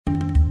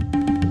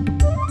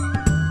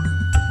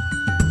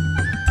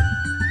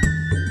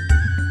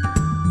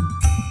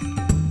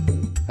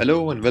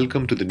Hello and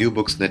welcome to the New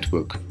Books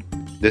Network.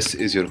 This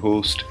is your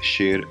host,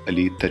 Sher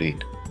Ali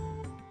Tareen.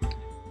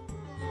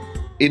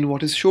 In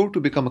what is sure to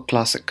become a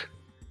classic,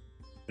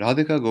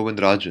 Radhika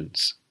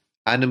Govindarajan's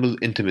Animal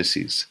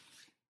Intimacies,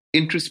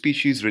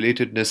 Interspecies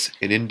Relatedness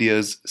in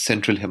India's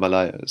Central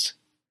Himalayas,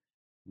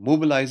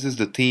 mobilizes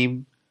the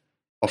theme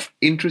of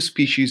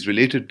interspecies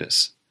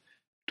relatedness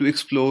to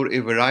explore a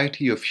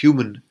variety of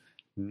human,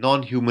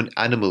 non-human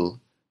animal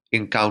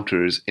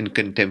encounters in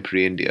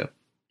contemporary India.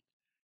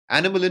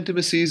 Animal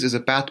Intimacies is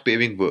a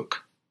path-paving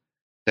work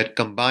that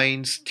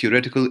combines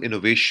theoretical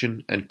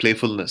innovation and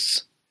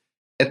playfulness,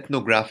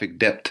 ethnographic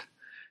depth,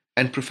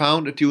 and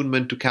profound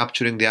attunement to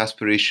capturing the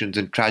aspirations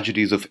and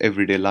tragedies of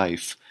everyday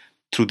life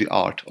through the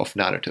art of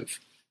narrative.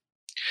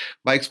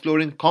 By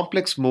exploring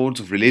complex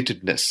modes of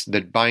relatedness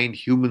that bind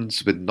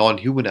humans with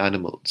non-human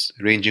animals,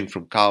 ranging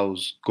from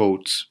cows,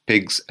 goats,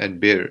 pigs,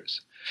 and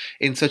bears,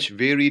 in such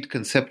varied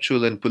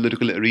conceptual and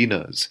political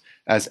arenas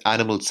as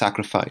animal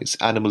sacrifice,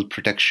 animal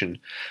protection,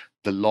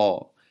 the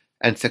law,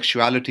 and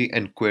sexuality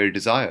and queer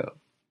desire,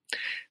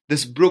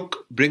 this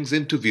book brings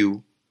into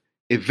view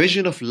a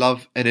vision of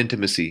love and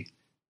intimacy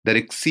that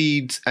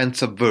exceeds and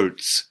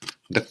subverts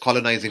the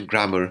colonizing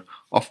grammar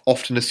of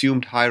often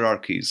assumed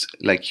hierarchies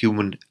like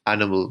human,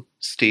 animal,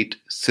 state,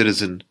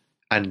 citizen,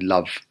 and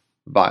love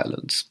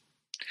violence.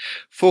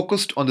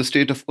 Focused on the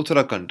state of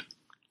Uttarakhand,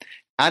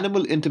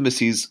 Animal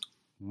Intimacies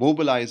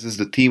mobilizes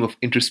the theme of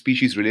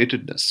interspecies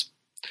relatedness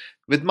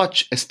with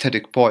much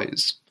aesthetic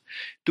poise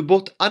to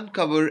both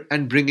uncover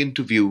and bring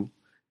into view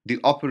the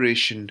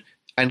operation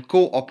and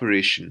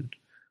cooperation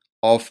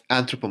of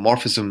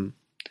anthropomorphism,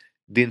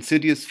 the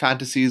insidious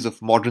fantasies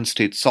of modern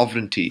state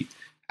sovereignty,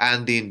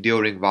 and the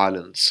enduring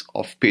violence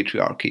of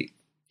patriarchy.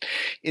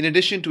 In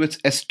addition to its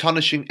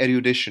astonishing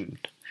erudition,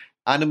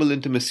 Animal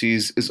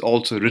Intimacies is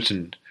also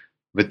written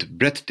with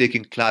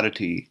breathtaking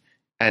clarity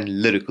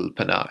and lyrical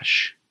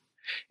panache.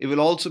 It will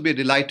also be a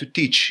delight to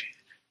teach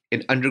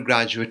in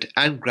undergraduate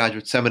and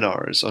graduate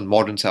seminars on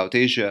modern South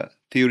Asia,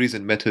 theories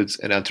and methods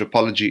in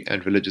anthropology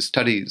and religious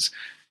studies,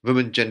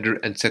 women, gender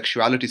and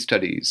sexuality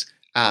studies,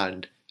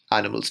 and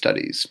animal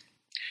studies.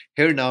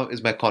 Here now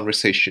is my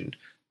conversation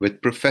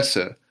with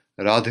Professor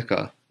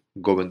Radhika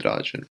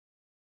Govindarajan.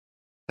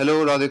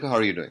 Hello, Radhika. How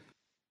are you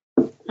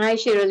doing? Hi,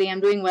 Shirley. I'm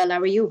doing well. How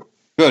are you?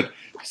 Good.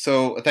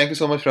 So, thank you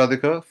so much,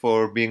 Radhika,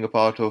 for being a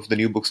part of the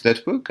New Books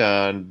Network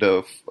and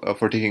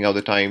for taking out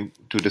the time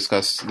to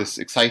discuss this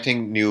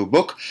exciting new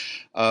book.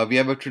 We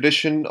have a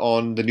tradition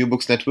on the New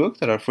Books Network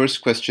that our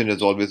first question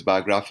is always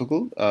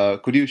biographical.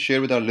 Could you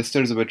share with our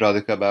listeners a bit,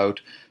 Radhika,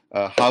 about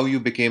how you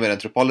became an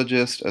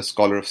anthropologist, a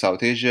scholar of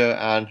South Asia,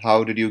 and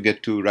how did you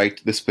get to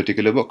write this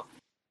particular book?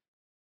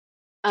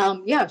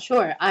 Yeah,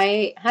 sure.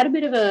 I had a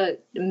bit of a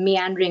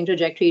meandering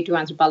trajectory to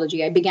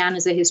anthropology. I began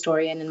as a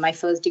historian, and my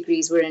first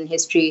degrees were in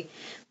history.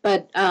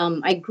 But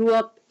I grew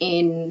up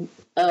in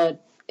a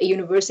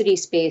university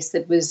space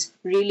that was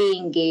really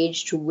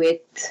engaged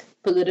with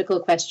political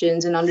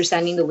questions and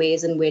understanding the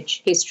ways in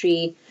which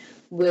history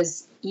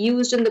was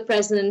used in the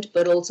present,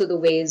 but also the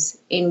ways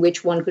in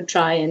which one could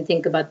try and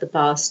think about the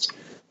past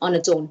on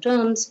its own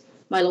terms,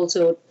 while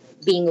also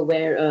being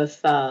aware of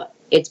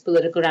its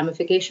political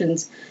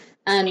ramifications.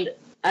 And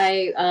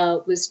I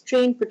was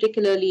trained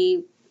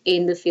particularly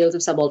in the fields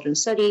of subaltern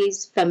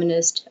studies,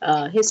 feminist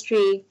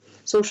history,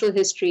 social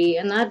history,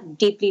 and that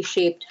deeply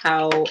shaped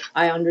how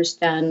I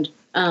understand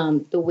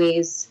the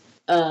ways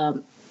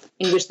in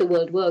which the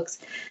world works.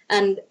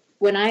 And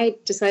when I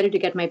decided to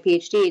get my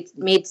PhD, it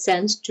made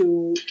sense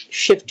to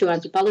shift to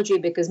anthropology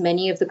because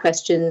many of the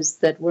questions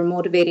that were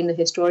motivating the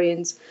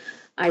historians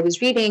I was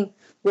reading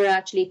were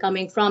actually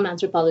coming from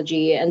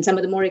anthropology, and some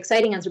of the more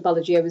exciting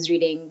anthropology I was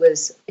reading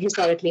was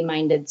historically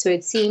minded. So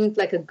it seemed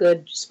like a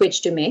good switch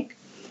to make.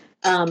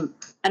 And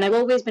I've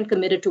always been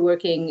committed to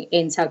working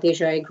in South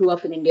Asia. I grew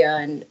up in India,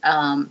 and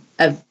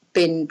I've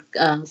been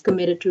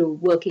committed to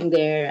working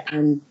there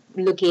and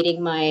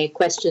locating my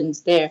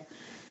questions there.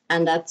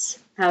 And that's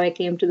how I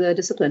came to the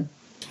discipline.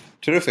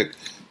 Terrific.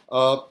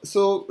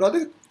 So,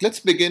 Radhika,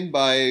 let's begin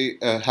by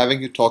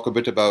having you talk a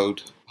bit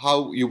about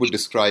how you would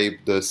describe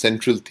the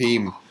central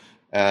theme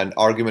and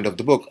argument of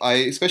the book.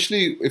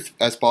 Especially if,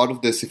 as part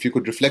of this, if you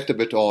could reflect a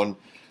bit on,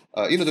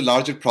 the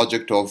larger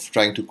project of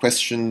trying to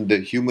question the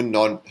human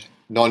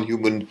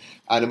non-human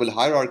animal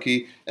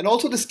hierarchy, and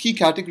also this key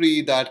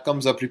category that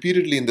comes up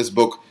repeatedly in this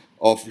book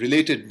of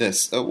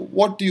relatedness.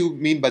 What do you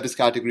mean by this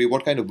category?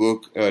 What kind of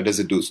work does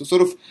it do? So,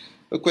 sort of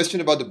a question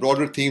about the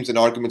broader themes and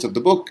arguments of the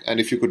book, and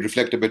if you could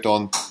reflect a bit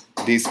on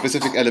these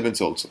specific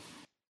elements also.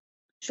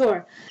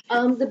 Sure.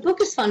 The book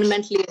is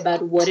fundamentally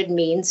about what it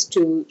means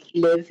to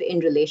live in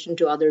relation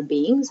to other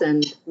beings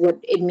and what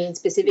it means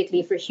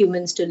specifically for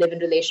humans to live in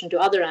relation to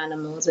other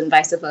animals and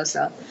vice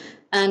versa.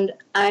 And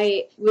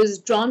I was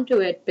drawn to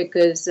it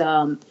because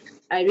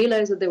I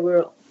realized that there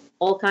were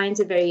all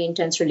kinds of very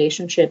intense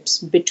relationships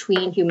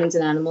between humans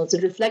and animals.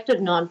 It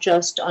reflected not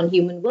just on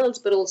human worlds,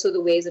 but also the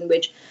ways in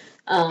which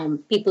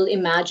people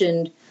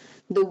imagined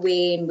the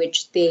way in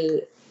which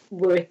they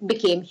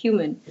became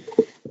human.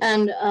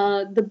 And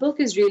the book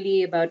is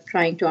really about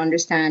trying to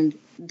understand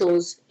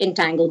those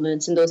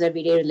entanglements and those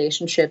everyday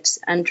relationships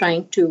and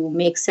trying to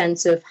make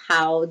sense of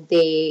how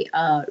they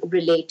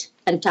relate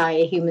and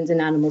tie humans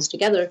and animals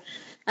together.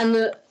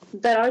 And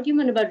that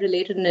argument about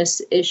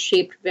relatedness is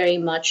shaped very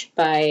much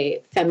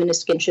by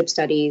feminist kinship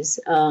studies.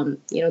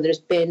 There's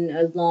been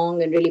a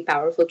long and really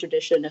powerful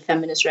tradition of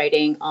feminist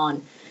writing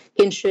on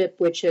kinship,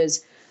 which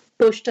has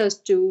pushed us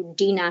to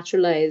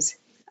denaturalize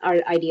our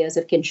ideas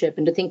of kinship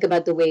and to think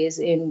about the ways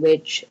in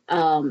which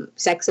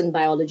sex and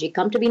biology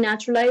come to be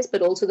naturalized,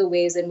 but also the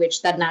ways in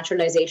which that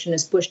naturalization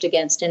is pushed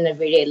against in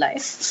everyday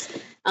life.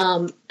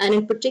 And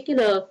in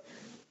particular,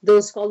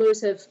 those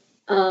scholars have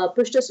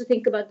pushed us to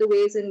think about the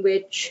ways in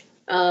which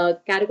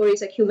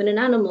categories like human and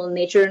animal,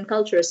 nature and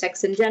culture,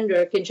 sex and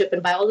gender, kinship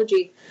and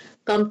biology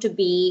come to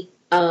be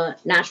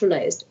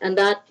naturalized. And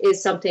that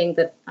is something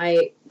that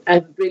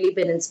I've really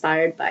been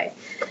inspired by.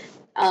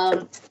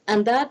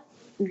 And that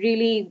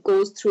really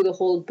goes through the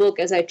whole book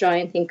as I try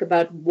and think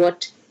about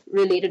what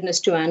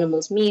relatedness to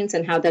animals means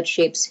and how that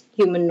shapes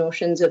human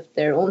notions of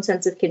their own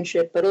sense of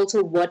kinship, but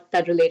also what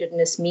that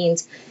relatedness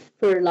means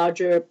for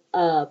larger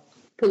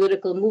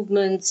political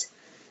movements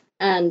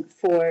and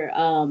for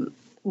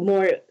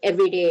more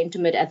everyday,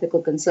 intimate ethical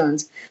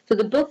concerns. So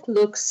the book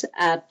looks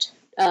at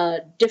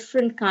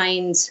different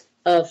kinds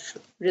of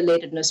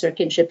relatedness or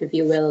kinship, if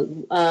you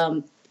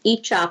will.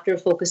 Each chapter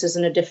focuses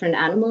on a different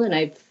animal, and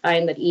I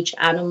find that each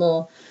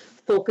animal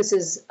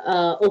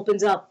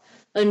opens up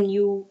a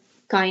new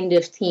kind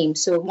of theme.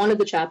 So one of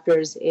the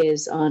chapters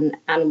is on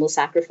animal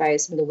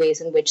sacrifice and the ways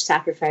in which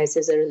sacrifice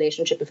is a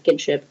relationship of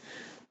kinship.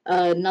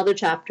 Another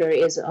chapter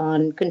is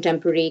on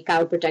contemporary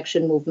cow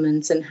protection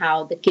movements and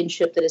how the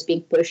kinship that is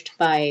being pushed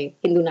by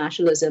Hindu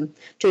nationalism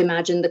to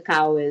imagine the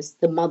cow as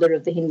the mother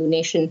of the Hindu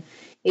nation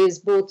is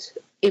both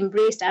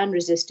embraced and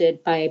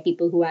resisted by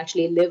people who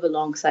actually live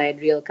alongside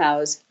real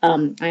cows.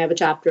 I have a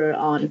chapter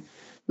on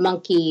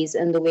monkeys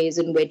and the ways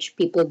in which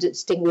people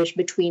distinguish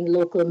between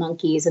local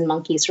monkeys and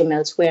monkeys from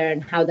elsewhere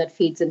and how that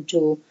feeds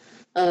into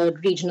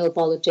regional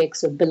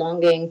politics of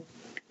belonging.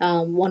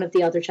 One of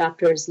the other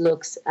chapters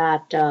looks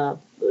at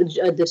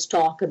this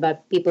talk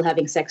about people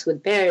having sex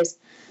with bears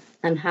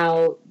and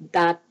how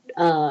that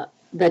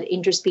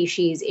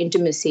interspecies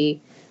intimacy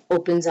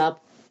opens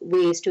up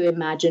ways to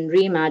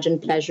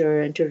reimagine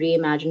pleasure and to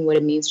reimagine what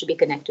it means to be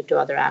connected to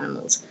other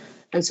animals.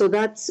 And so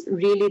that's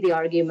really the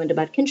argument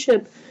about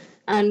kinship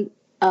and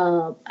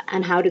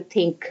how to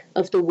think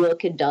of the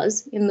work it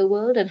does in the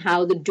world and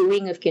how the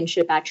doing of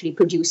kinship actually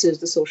produces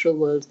the social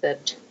world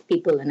that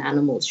people and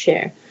animals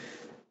share.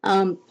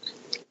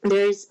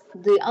 There's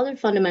the other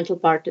fundamental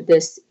part of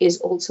this is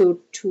also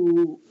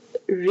to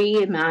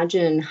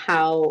reimagine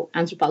how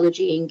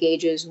anthropology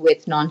engages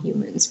with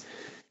non-humans.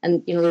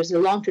 And there's a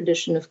long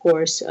tradition, of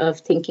course, of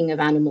thinking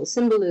of animal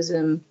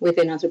symbolism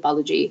within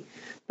anthropology.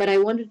 But I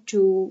wanted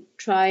to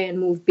try and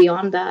move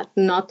beyond that,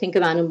 not think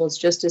of animals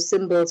just as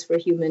symbols for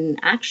human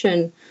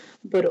action,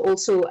 but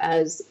also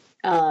as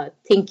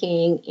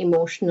thinking,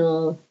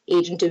 emotional,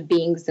 agentive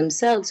beings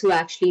themselves who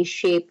actually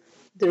shape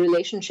the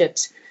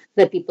relationships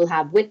that people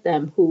have with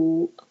them,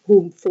 who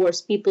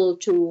force people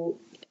to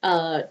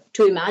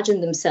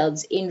imagine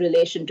themselves in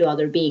relation to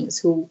other beings,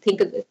 who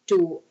think of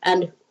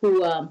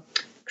who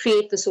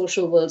create the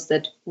social worlds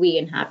that we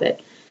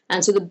inhabit.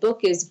 And so the book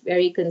is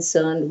very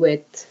concerned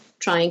with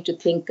trying to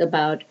think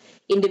about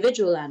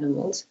individual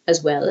animals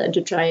as well, and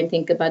to try and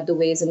think about the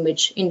ways in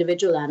which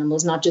individual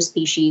animals, not just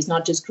species,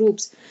 not just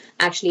groups,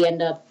 actually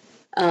end up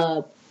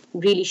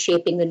really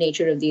shaping the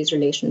nature of these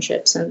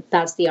relationships. And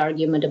that's the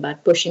argument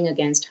about pushing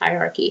against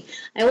hierarchy.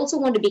 I also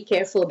want to be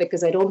careful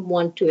because I don't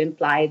want to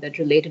imply that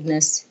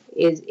relatedness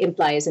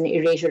implies an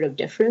erasure of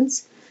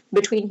difference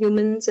between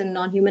humans and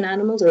non-human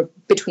animals or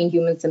between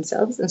humans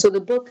themselves. And so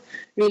the book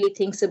really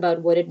thinks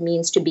about what it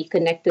means to be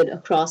connected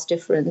across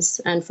difference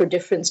and for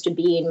difference to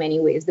be in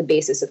many ways the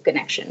basis of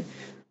connection,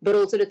 but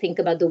also to think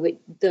about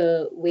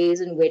the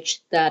ways in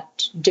which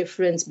that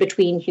difference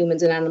between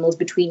humans and animals,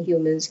 between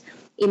humans,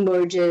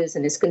 emerges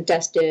and is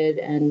contested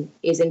and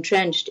is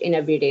entrenched in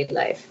everyday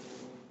life.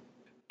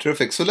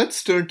 Terrific. So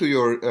let's turn to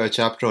your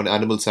chapter on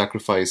animal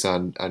sacrifice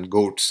and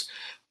goats.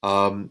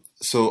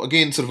 So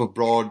again, sort of a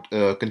broad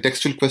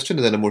contextual question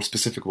and then a more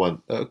specific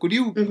one. Could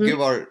you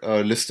give our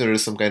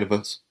listeners some kind of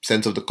a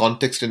sense of the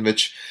context in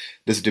which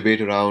this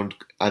debate around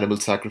animal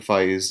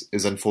sacrifice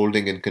is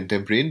unfolding in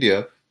contemporary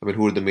India? I mean,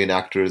 who are the main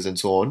actors and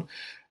so on?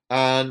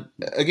 And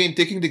again,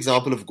 taking the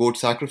example of goat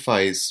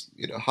sacrifice,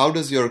 how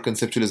does your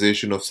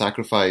conceptualization of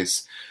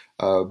sacrifice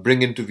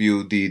bring into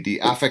view the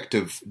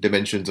affective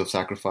dimensions of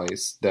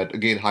sacrifice that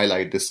again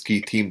highlight this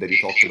key theme that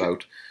you talked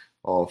about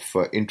of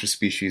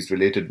interspecies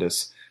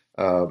relatedness?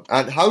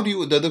 And how do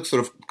you, the other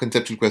sort of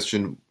conceptual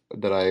question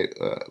that I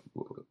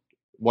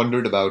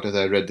wondered about as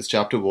I read this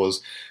chapter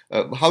was,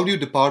 how do you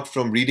depart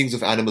from readings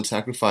of animal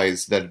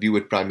sacrifice that view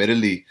it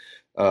primarily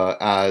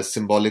as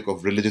symbolic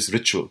of religious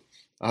ritual?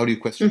 How do you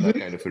question that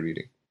kind of a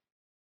reading?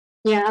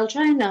 Yeah, I'll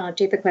try and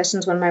take the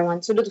questions one by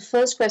one. So, to the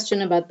first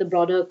question about the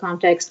broader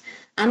context,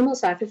 animal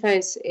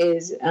sacrifice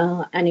is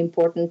an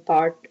important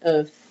part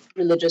of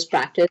religious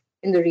practice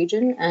in the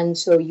region. And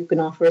so, you can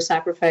offer a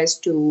sacrifice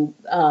to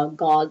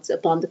gods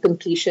upon the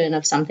completion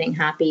of something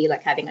happy,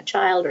 like having a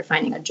child or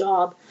finding a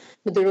job.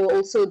 But there are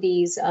also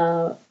these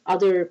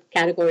other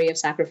category of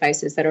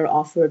sacrifices that are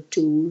offered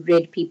to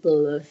rid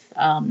people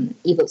of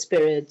evil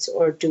spirits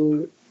or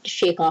to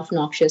shake off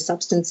noxious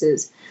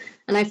substances.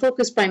 And I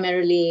focus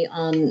primarily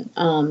on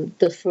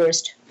the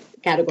first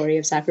category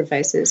of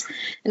sacrifices.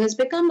 And it's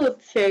become a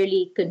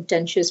fairly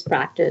contentious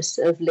practice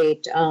of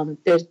late.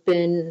 There's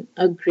been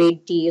a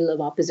great deal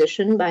of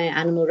opposition by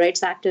animal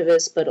rights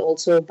activists, but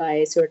also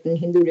by certain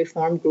Hindu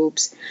reform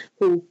groups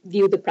who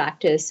view the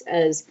practice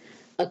as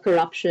a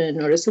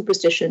corruption or a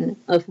superstition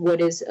of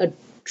what is a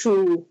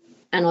true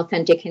and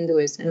authentic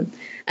Hinduism.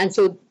 And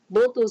so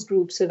both those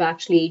groups have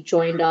actually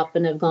joined up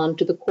and have gone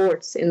to the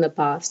courts in the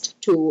past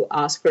to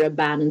ask for a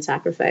ban on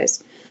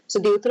sacrifice. So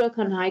the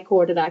Uttarakhand High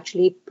Court had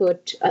actually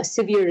put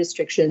severe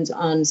restrictions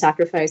on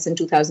sacrifice in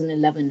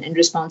 2011 in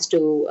response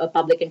to a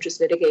public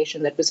interest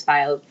litigation that was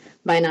filed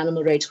by an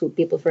animal rights group,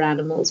 People for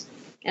Animals.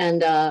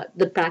 And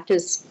the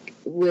practice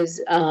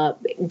was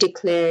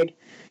declared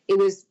it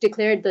was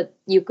declared that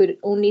you could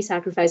only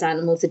sacrifice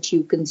animals that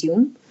you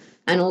consume,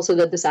 and also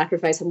that the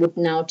sacrifice would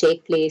now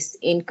take place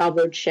in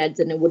covered sheds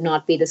and it would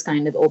not be this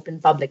kind of open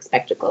public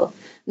spectacle.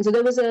 And so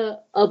there was a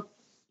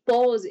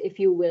pause, if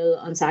you will,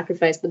 on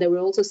sacrifice, but there were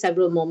also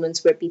several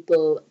moments where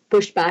people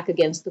pushed back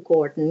against the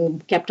court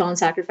and kept on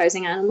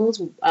sacrificing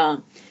animals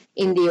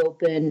in the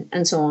open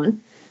and so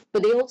on.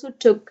 But they also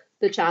took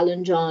the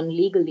challenge on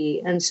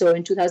legally. And so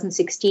in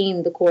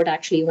 2016, the court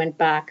actually went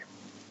back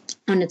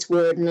on its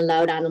word and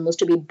allowed animals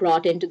to be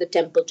brought into the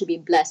temple to be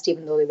blessed,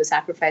 even though they were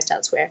sacrificed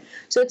elsewhere.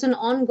 So it's an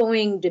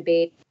ongoing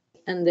debate,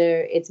 and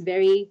it's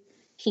very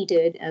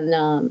heated. And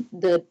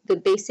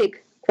the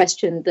basic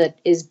question that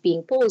is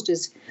being posed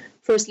is,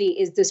 firstly,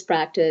 is this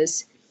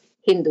practice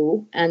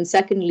Hindu? And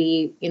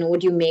secondly,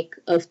 what do you make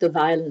of the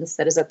violence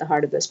that is at the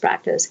heart of this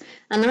practice?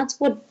 And that's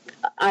what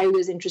I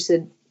was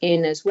interested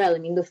in as well. I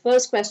mean, the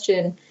first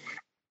question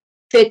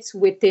fits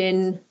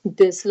within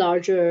this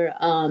larger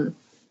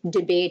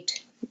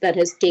debate that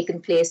has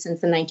taken place since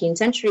the 19th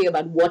century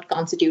about what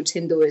constitutes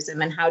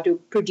Hinduism and how to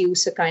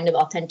produce a kind of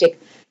authentic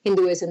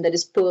Hinduism that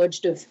is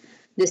purged of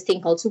this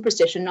thing called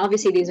superstition. And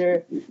obviously, these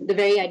are the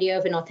very idea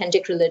of an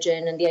authentic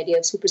religion and the idea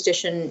of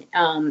superstition.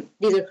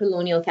 These are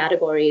colonial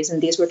categories,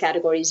 and these were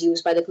categories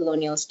used by the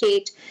colonial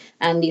state,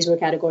 and these were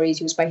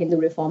categories used by Hindu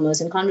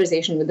reformers in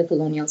conversation with the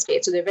colonial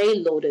state. So they're very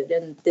loaded,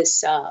 and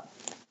this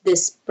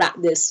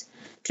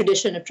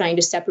tradition of trying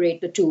to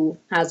separate the two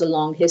has a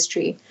long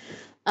history.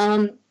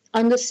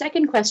 On the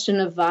second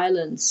question of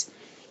violence,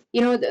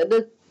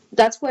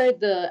 that's where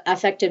the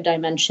affective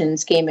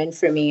dimensions came in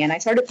for me. And I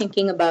started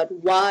thinking about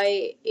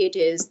why it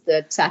is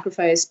that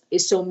sacrifice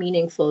is so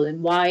meaningful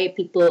and why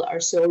people are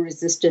so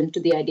resistant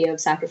to the idea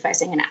of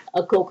sacrificing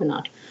a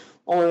coconut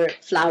or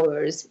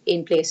flowers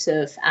in place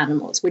of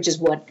animals, which is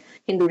what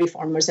Hindu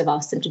reformers have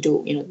asked them to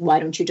do.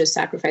 Why don't you just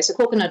sacrifice a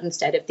coconut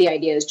instead if the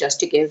idea is just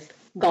to give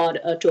God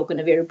a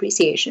token of your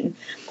appreciation?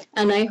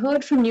 And I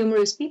heard from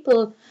numerous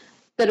people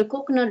that a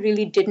coconut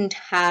really didn't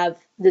have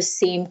the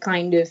same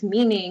kind of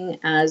meaning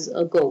as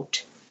a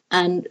goat.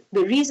 And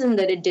the reason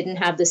that it didn't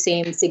have the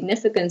same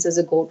significance as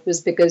a goat was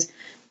because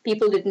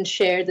people didn't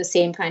share the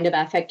same kind of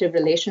affective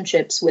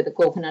relationships with a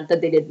coconut that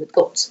they did with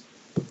goats.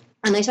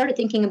 And I started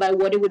thinking about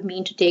what it would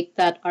mean to take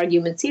that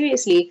argument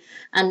seriously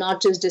and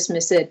not just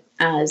dismiss it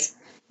as,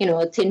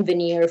 a thin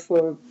veneer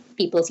for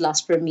people's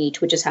lust for meat,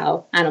 which is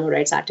how animal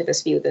rights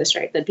activists view this,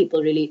 right? That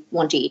people really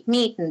want to eat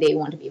meat and they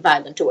want to be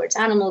violent towards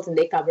animals and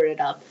they cover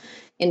it up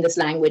in this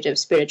language of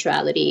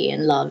spirituality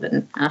and love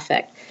and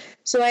affect.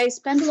 So I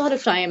spent a lot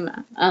of time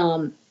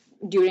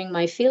during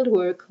my field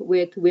work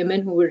with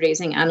women who were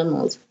raising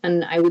animals,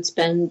 and I would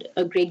spend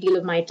a great deal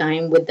of my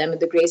time with them at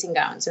the grazing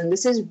grounds. And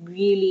this is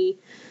really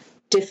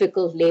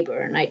difficult labor,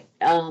 and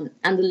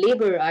the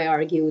labor, I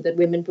argue, that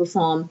women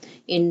perform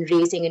in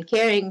raising and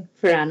caring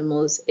for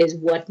animals is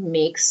what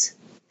makes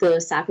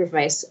the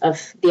sacrifice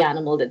of the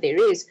animal that they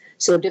raise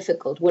so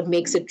difficult, what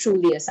makes it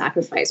truly a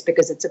sacrifice,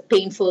 because it's a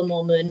painful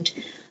moment,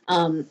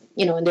 and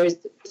there's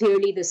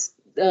clearly this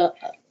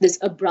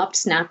abrupt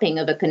snapping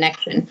of a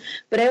connection.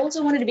 But I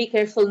also wanted to be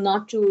careful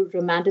not to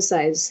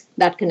romanticize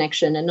that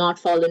connection and not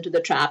fall into the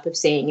trap of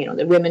saying,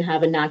 that women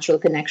have a natural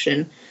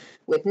connection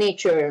with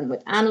nature and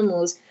with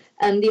animals.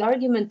 And the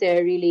argument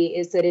there really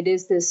is that it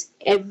is this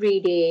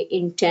everyday,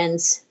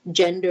 intense,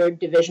 gendered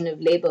division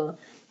of labor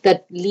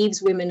that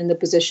leaves women in the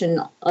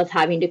position of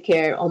having to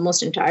care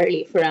almost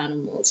entirely for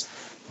animals.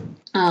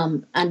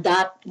 And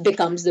that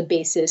becomes the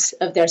basis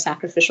of their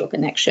sacrificial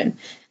connection.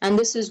 And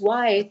this is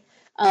why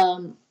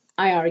I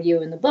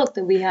argue in the book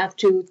that we have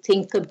to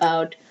think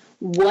about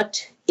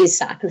what is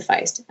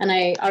sacrificed. And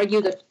I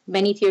argue that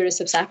many theorists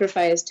of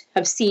sacrifice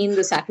have seen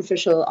the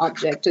sacrificial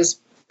object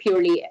as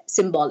purely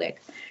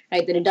symbolic,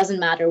 right? That it doesn't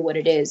matter what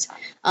it is.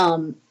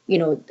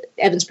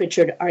 Evans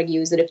Pritchard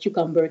argues that a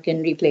cucumber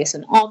can replace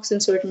an ox in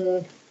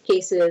certain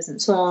cases,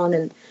 and so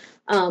on.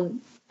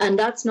 And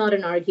that's not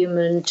an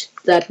argument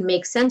that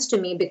makes sense to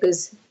me,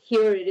 because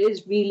here it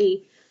is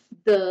really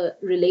the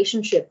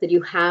relationship that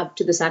you have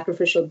to the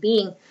sacrificial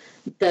being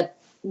that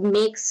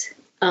makes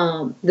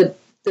the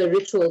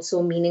ritual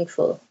so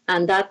meaningful.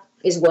 And that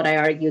is what I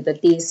argue,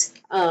 that these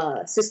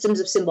systems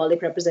of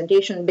symbolic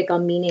representation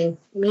become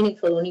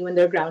meaningful only when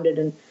they're grounded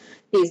in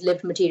these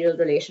lived material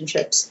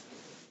relationships.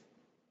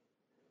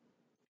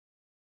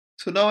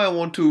 So now I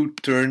want to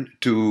turn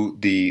to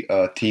the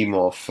theme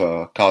of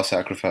cow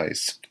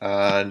sacrifice.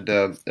 And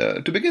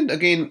to begin,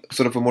 again,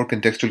 sort of a more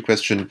contextual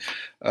question,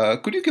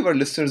 could you give our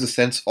listeners a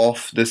sense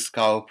of this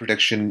cow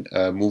protection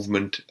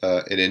movement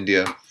in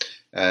India?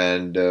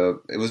 And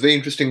it was very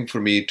interesting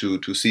for me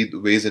to see the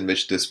ways in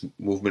which this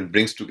movement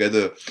brings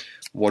together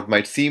what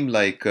might seem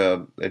like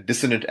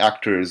dissonant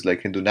actors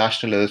like Hindu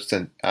nationalists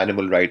and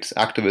animal rights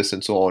activists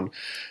and so on.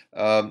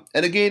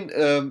 And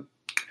again,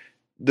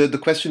 the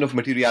question of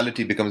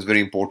materiality becomes very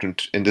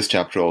important in this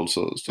chapter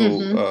also.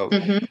 So,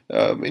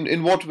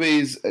 in what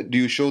ways do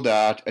you show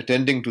that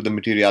attending to the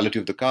materiality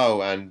of the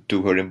cow and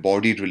to her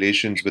embodied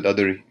relations with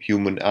other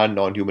human and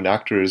non-human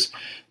actors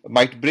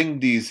might bring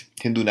these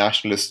Hindu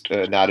nationalist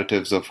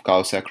narratives of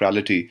cow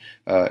sacrality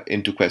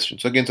into question?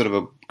 So again, sort of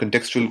a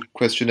contextual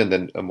question and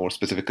then a more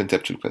specific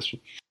conceptual question.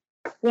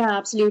 Yeah,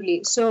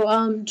 absolutely.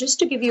 So, just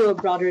to give you a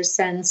broader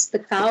sense, the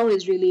cow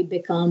has really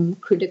become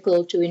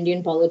critical to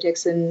Indian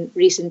politics in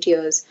recent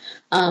years.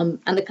 And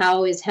the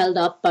cow is held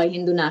up by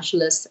Hindu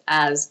nationalists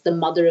as the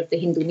mother of the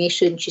Hindu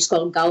nation. She's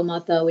called Gau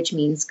Mata, which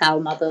means cow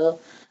mother.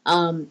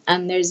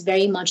 And there's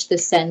very much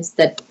this sense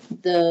that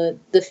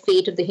the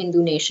fate of the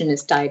Hindu nation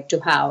is tied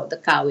to how the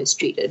cow is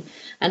treated.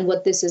 And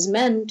what this has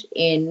meant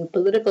in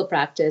political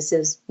practice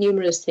is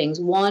numerous things.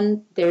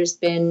 One, there's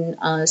been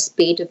a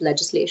spate of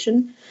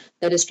legislation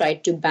that has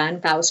tried to ban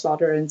cow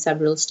slaughter in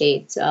several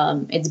states.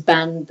 It's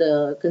banned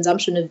the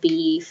consumption of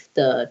beef,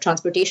 the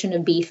transportation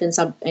of beef in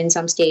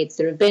some states.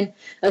 There have been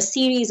a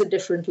series of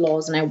different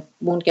laws, and I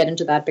won't get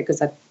into that because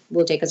that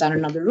will take us on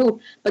another route.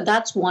 But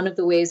that's one of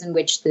the ways in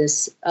which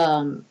this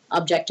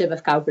objective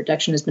of cow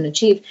protection has been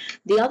achieved.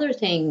 The other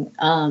thing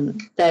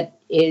that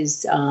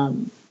is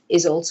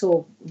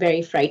also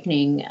very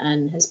frightening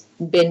and has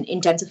been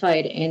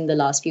intensified in the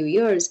last few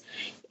years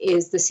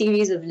is the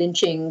series of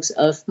lynchings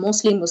of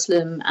mostly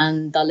Muslim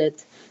and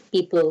Dalit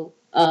people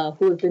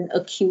who have been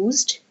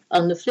accused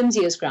on the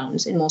flimsiest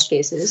grounds, in most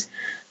cases,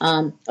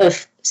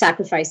 of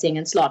sacrificing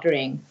and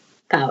slaughtering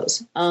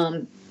cows.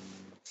 And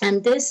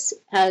this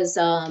has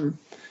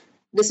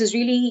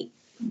really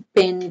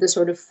been the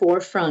sort of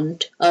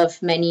forefront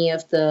of many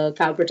of the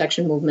cow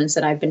protection movements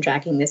that I've been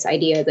tracking, this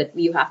idea that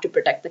you have to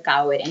protect the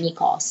cow at any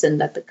cost,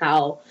 and that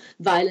the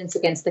violence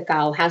against the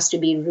cow has to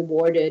be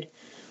rewarded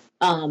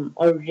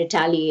or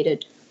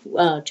retaliated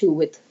to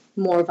with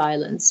more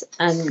violence.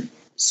 And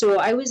so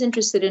I was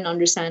interested in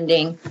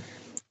understanding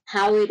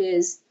how it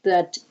is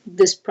that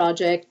this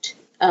project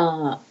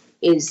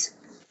is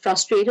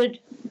frustrated,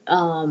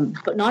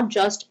 but not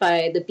just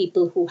by the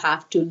people who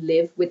have to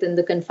live within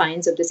the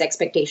confines of this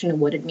expectation of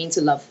what it means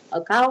to love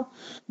a cow,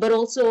 but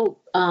also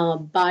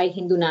by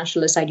Hindu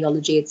nationalist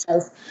ideology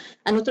itself.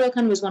 And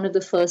Uttarakhand was one of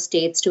the first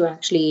states to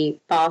actually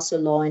pass a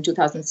law in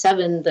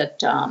 2007 that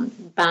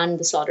banned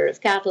the slaughter of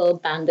cattle,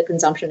 banned the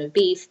consumption of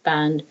beef,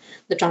 banned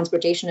the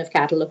transportation of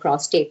cattle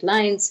across state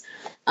lines.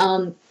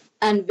 And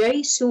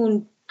very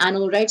soon,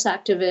 animal rights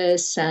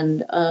activists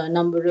and a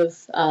number of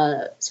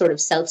sort of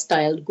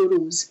self-styled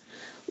gurus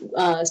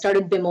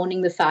started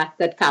bemoaning the fact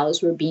that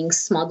cows were being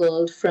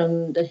smuggled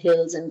from the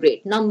hills in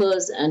great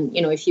numbers. And,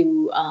 if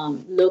you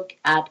look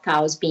at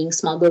cows being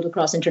smuggled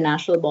across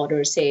international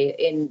borders,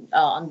 say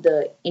on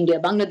the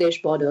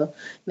India-Bangladesh border,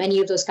 many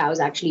of those cows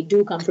actually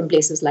do come from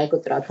places like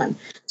Uttarakhand.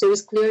 So it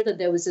was clear that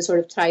there was a sort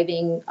of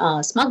thriving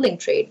smuggling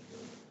trade.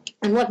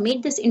 And what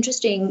made this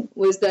interesting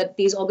was that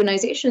these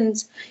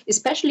organizations,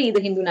 especially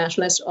the Hindu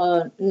nationalist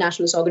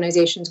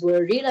organizations,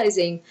 were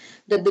realizing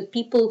that the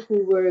people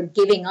who were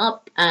giving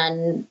up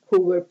and who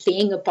were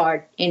playing a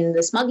part in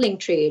the smuggling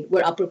trade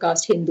were upper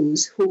caste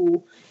Hindus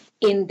who,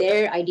 in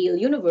their ideal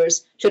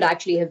universe, should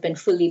actually have been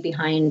fully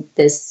behind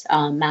this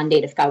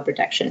mandate of cow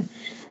protection.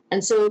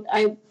 And so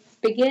I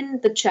begin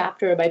the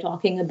chapter by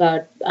talking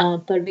about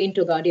Parveen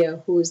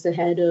Togadia, who is the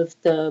head of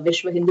the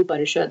Vishwa Hindu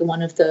Parishad,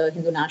 one of the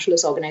Hindu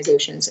nationalist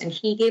organizations. And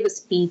he gave a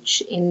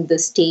speech in the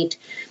state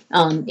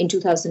in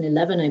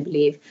 2011, I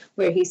believe,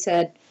 where he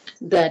said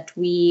that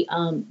we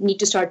need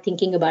to start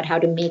thinking about how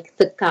to make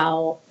the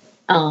cow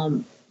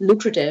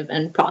lucrative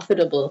and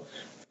profitable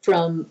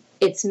from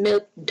its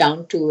milk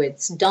down to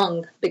its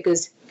dung,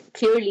 because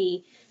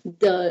clearly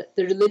the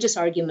religious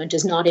argument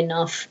is not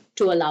enough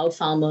to allow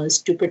farmers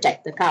to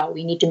protect the cow.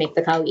 We need to make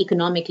the cow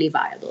economically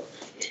viable.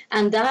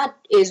 And that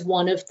is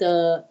one of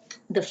the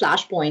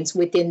flashpoints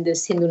within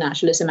this Hindu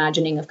nationalist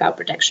imagining of cow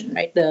protection,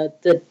 right?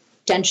 The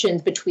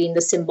tensions between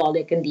the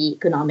symbolic and the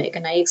economic,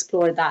 and I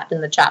explore that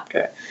in the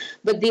chapter.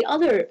 But the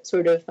other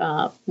sort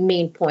of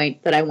main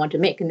point that I want to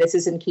make, and this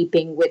is in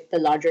keeping with the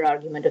larger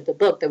argument of the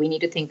book, that we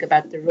need to think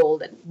about the role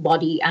that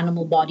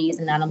animal bodies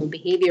and animal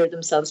behavior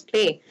themselves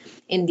play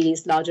in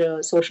these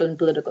larger social and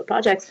political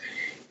projects,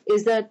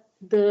 is that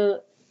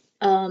the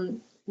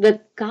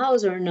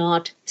cows are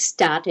not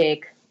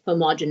static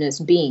homogeneous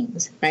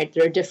beings, right?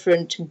 There are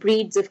different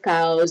breeds of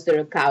cows, there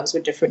are cows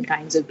with different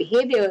kinds of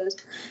behaviors,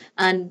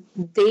 and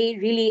they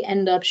really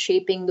end up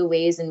shaping the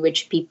ways in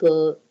which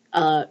people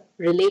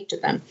relate to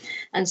them.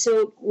 And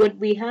so what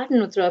we had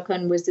in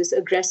Uttarakhand was this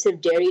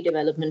aggressive dairy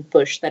development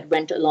push that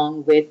went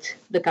along with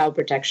the cow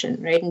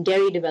protection, right? And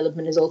dairy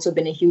development has also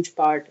been a huge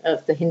part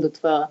of the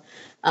Hindutva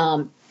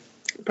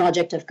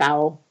project of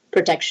cow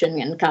protection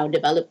and cow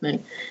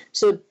development.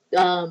 So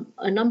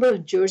a number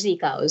of Jersey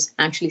cows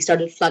actually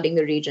started flooding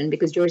the region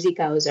because Jersey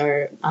cows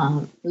are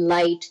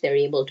light, they're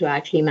able to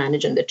actually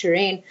manage in the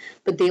terrain,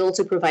 but they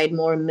also provide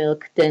more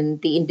milk than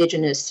the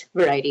indigenous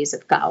varieties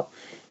of cow.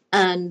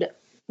 And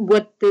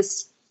what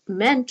this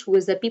meant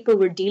was that people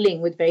were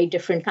dealing with very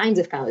different kinds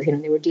of cows.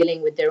 They were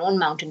dealing with their own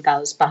mountain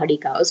cows,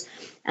 Pahadi cows,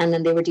 and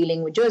then they were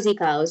dealing with Jersey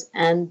cows,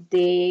 and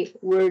they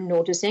were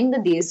noticing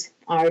that these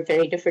are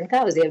very different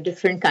cows. They have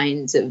different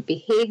kinds of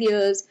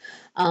behaviors.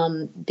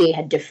 They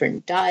had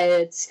different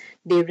diets.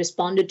 They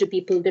responded to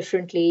people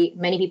differently.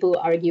 Many people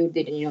argued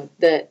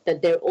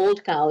that their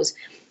old cows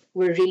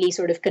were really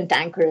sort of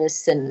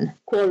cantankerous and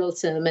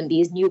quarrelsome, and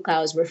these new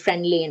cows were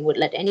friendly and would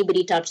let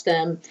anybody touch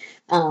them,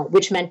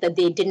 which meant that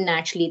they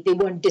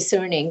weren't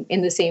discerning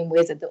in the same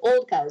ways that the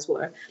old cows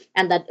were.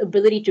 And that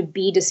ability to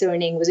be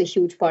discerning was a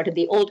huge part of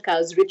the old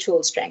cows'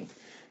 ritual strength.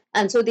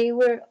 And so they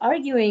were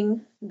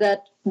arguing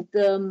that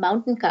the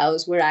mountain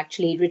cows were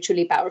actually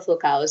ritually powerful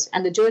cows,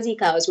 and the Jersey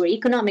cows were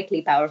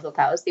economically powerful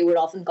cows. They would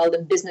often call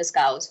them business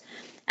cows,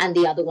 and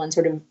the other ones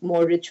sort of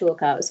more ritual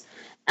cows.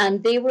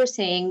 And they were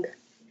saying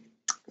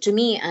to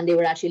me, and they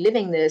were actually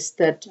living this,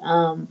 that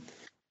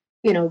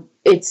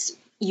it's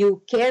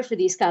you care for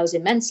these cows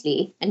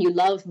immensely and you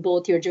love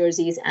both your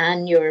Jerseys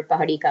and your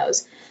Pahadi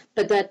cows,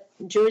 but that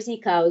Jersey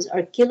cows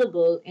are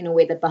killable in a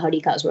way that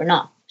Pahadi cows were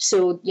not.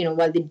 So,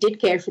 while they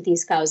did care for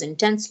these cows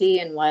intensely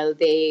and while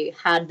they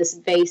had this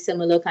very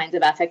similar kinds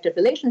of affective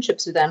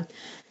relationships with them,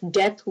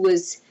 death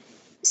was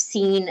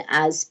seen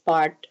as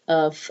part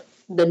of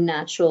the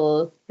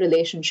natural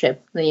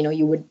relationship.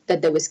 That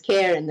there was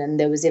care and then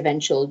there was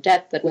eventual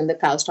death, that when the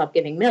cow stopped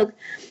giving milk,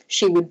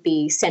 she would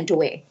be sent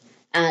away.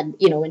 And,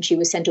 when she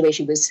was sent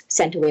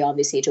away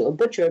obviously to a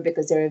butcher,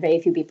 because there are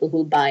very few people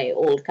who buy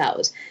old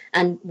cows.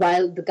 And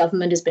while the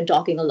government has been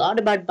talking a lot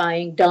about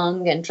buying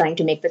dung and trying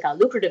to make the cow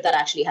lucrative, that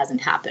actually hasn't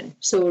happened.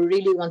 So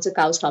really, once a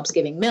cow stops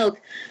giving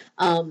milk,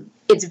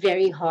 it's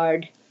very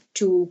hard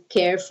to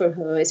care for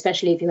her,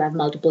 especially if you have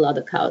multiple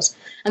other cows.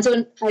 And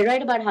so I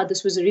write about how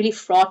this was a really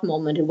fraught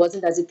moment. It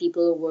wasn't as if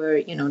people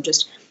were,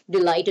 just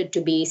delighted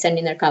to be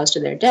sending their cows to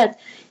their death.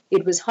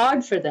 It was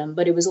hard for them,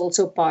 but it was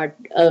also part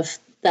of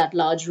that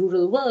large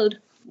rural world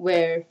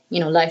where,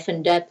 life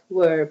and death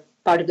were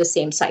part of the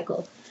same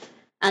cycle.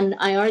 And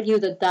I argue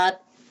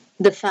that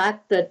the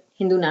fact that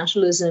Hindu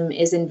nationalism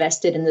is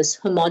invested in this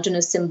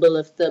homogenous symbol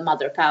of the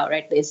mother cow,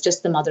 right? It's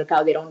just the mother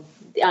cow. They don't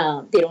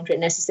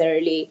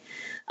necessarily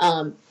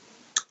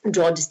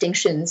draw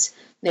distinctions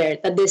there,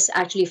 that this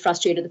actually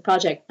frustrated the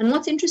project. And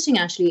what's interesting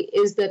actually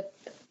is that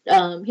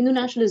Hindu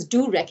nationalists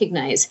do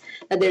recognize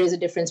that there is a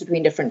difference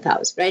between different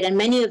cows, right? And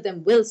many of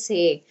them will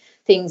say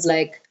things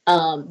like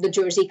the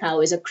Jersey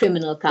cow is a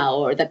criminal cow,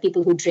 or that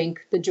people who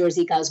drink the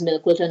Jersey cow's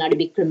milk will turn out to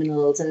be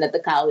criminals, and that the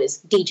cow is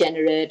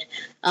degenerate.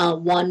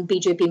 One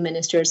BJP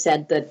minister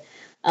said that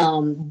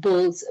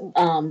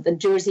the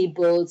Jersey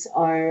bulls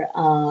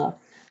are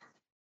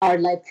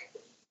like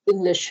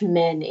English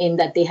men in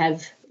that they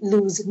have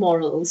loose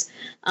morals.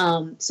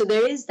 So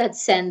there is that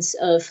sense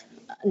of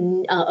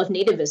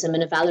nativism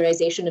and a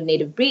valorization of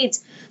native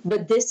breeds,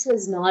 but this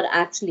has not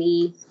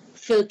actually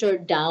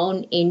filtered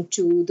down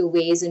into the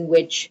ways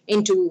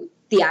into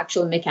the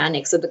actual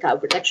mechanics of the cow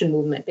protection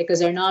movement, because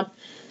they're not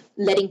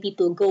letting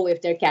people go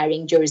if they're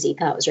carrying Jersey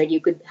cows, right?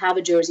 You could have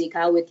a Jersey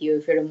cow with you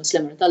if you're a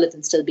Muslim or Dalit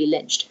and still be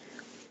lynched.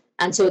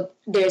 And so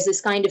there's this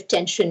kind of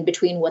tension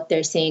between what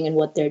they're saying and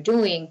what they're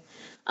doing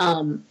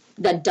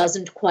that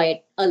doesn't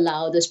quite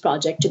allow this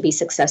project to be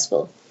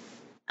successful.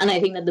 And I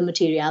think that the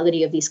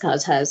materiality of these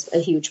cows has a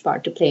huge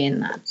part to play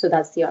in that. So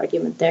that's the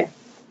argument there.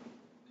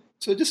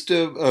 So just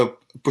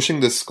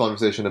pushing this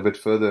conversation a bit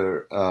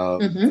further, I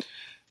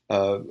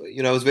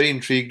was very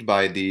intrigued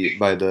by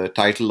the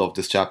title of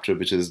this chapter,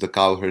 which is "The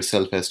Cow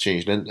Herself Has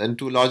Changed," and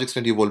to a large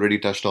extent you've already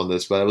touched on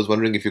this. But I was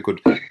wondering if you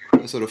could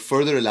sort of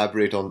further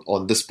elaborate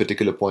on this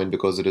particular point,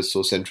 because it is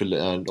so central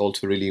and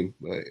also really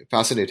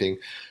fascinating.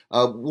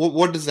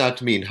 What does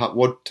that mean? How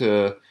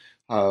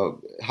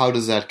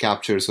does that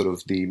capture sort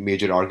of the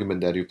major argument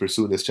that you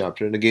pursue in this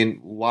chapter? And again,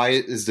 why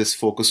is this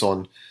focus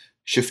on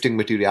shifting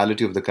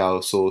materiality of the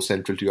cow so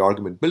central to your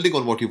argument, building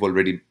on what you've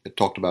already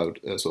talked about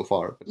so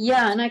far?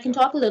 Yeah, and I can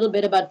talk a little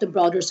bit about the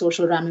broader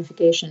social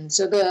ramifications.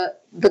 So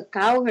the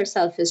cow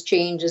herself has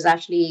changed is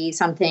actually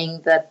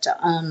something that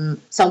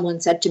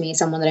someone said to me,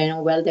 someone that I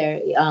know well there.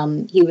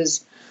 He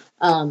was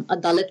a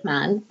Dalit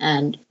man,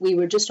 and we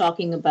were just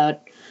talking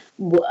about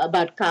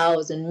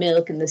cows and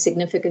milk and the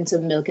significance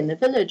of milk in the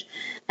village.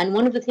 And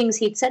one of the things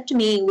he'd said to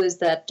me was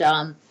that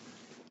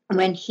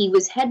when he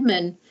was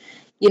headman,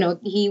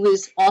 he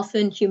was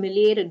often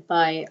humiliated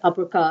by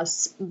upper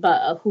castes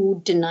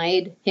who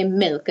denied him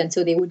milk. And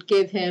so they would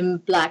give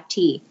him black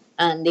tea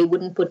and they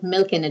wouldn't put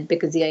milk in it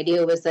because the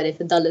idea was that if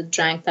a Dalit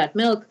drank that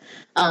milk,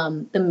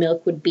 the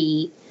milk would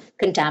be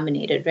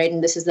contaminated, right?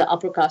 And this is the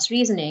upper caste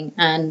reasoning.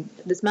 And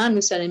this man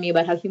was telling me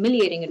about how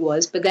humiliating it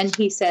was. But then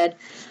he said,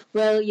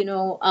 well,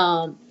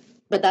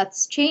 but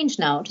that's changed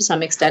now to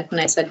some extent.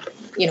 And I said,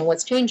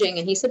 what's changing?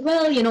 And he said,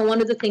 well,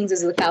 one of the things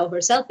is the cow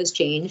herself has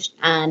changed.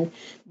 And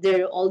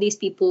there are all these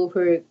people who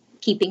are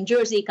keeping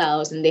Jersey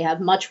cows and they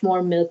have much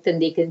more milk than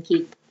they can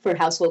keep for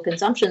household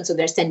consumption. So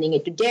they're sending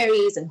it to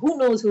dairies and who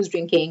knows who's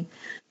drinking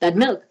that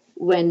milk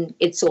when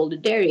it's sold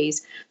at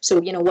dairies. So,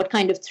 what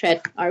kind of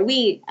threat are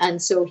we?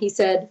 And so he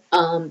said,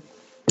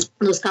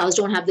 those cows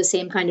don't have the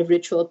same kind of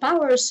ritual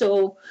power.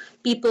 So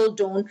people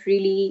don't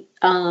really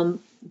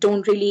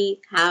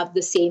have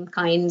the same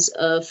kinds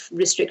of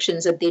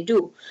restrictions that they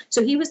do.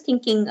 So he was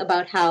thinking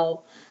about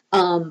how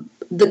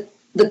the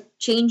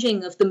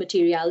changing of the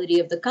materiality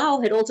of the cow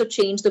had also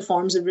changed the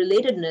forms of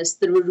relatedness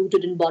that were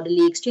rooted in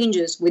bodily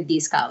exchanges with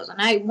these cows.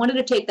 And I wanted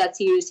to take that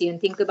seriously and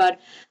think about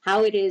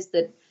how it is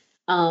that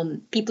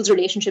people's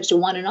relationships to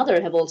one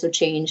another have also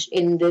changed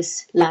in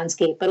this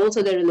landscape, but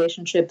also their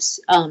relationships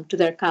to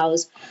their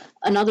cows.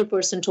 Another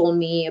person told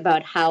me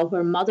about how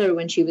her mother,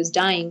 when she was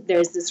dying,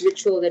 there's this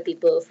ritual that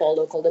people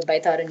follow called the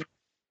Baitaran.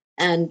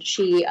 And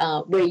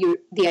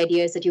the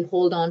idea is that you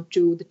hold on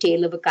to the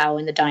tail of a cow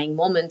in the dying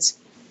moments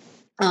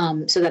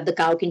so that the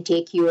cow can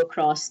take you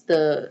across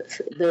the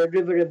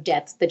river of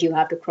death that you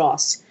have to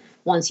cross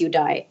once you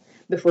die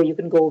before you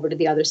can go over to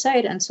the other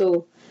side. And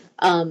so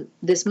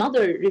this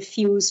mother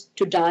refused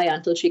to die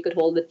until she could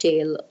hold the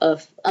tail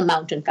of a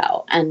mountain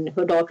cow. And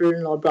her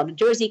daughter-in-law brought a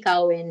Jersey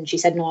cow in. She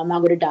said, no, I'm not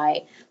going to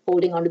die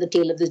holding onto the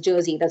tail of this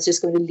Jersey. That's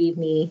just going to leave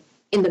me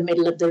in the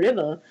middle of the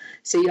river.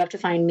 So you have to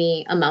find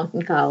me a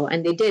mountain cow.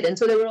 And they did. And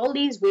so there were all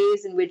these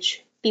ways in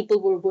which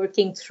people were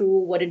working through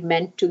what it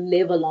meant to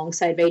live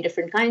alongside very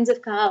different kinds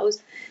of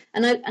cows.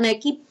 And I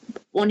keep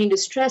wanting to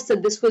stress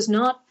that this was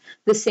not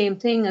the same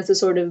thing as the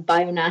sort of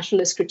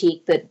bio-nationalist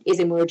critique that is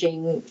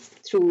emerging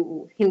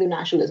through Hindu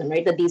nationalism,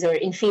 right? That these are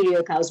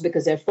inferior cows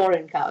because they're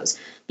foreign cows.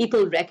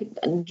 People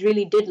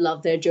really did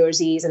love their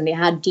jerseys and they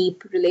had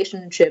deep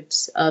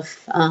relationships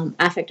of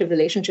affective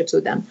relationships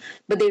with them.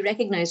 But they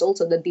recognized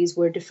also that these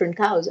were different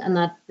cows, and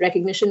that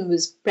recognition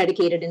was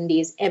predicated in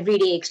these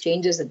everyday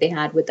exchanges that they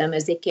had with them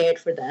as they cared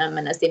for them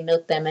and as they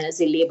milked them and as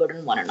they labored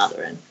on one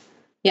another. And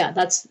yeah,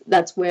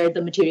 that's where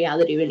the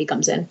materiality really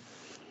comes in.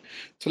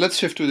 So let's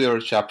shift to your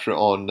chapter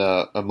on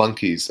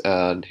monkeys,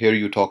 and here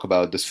you talk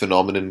about this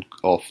phenomenon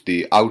of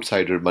the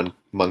outsider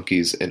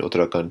monkeys in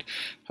Uttarakhand.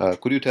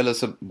 Could you tell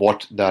us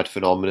what that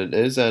phenomenon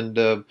is,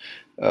 and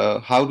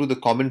how do the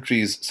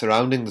commentaries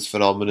surrounding this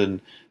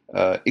phenomenon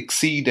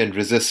exceed and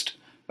resist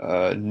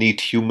neat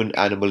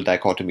human-animal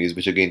dichotomies,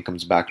 which again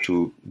comes back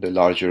to the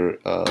larger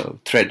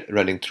thread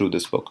running through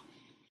this book?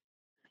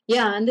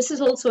 Yeah, and this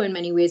is also in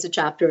many ways a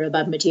chapter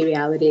about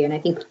materiality. And I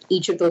think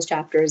each of those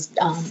chapters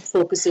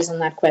focuses on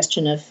that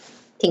question of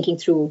thinking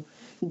through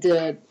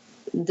the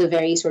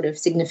very sort of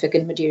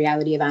significant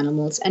materiality of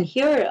animals. And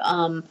here,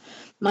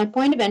 my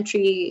point of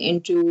entry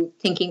into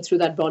thinking through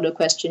that broader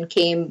question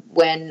came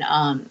when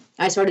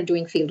I started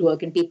doing field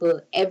work, and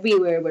people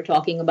everywhere were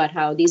talking about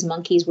how these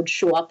monkeys would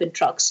show up in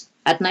trucks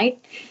at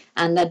night,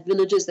 and that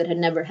villages that had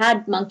never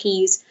had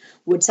monkeys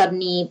would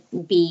suddenly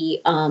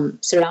be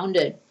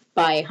surrounded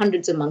by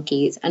hundreds of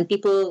monkeys. And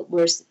people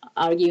were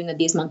arguing that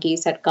these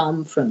monkeys had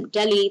come from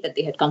Delhi, that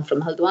they had come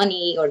from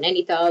Haldwani or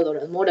Nainital or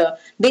Almora,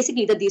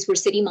 basically that these were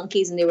city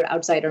monkeys and they were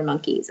outsider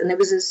monkeys. And there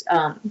was this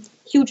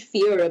huge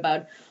fear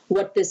about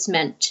what this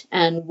meant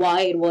and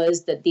why it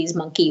was that these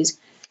monkeys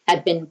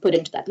had been put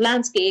into that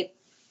landscape.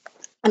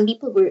 And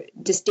people were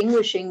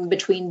distinguishing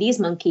between these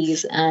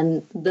monkeys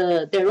and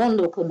their own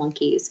local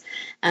monkeys,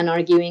 and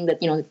arguing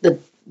that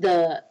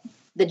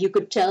that you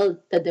could tell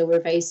that there were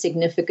very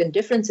significant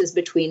differences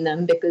between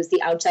them because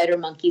the outsider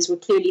monkeys were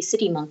clearly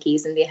city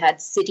monkeys and they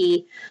had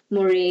city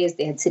mores,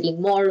 they had city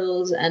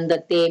morals, and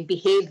that they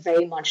behaved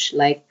very much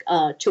like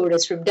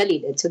tourists from Delhi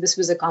did. So this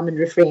was a common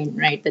refrain,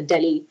 right? That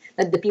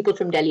the people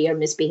from Delhi are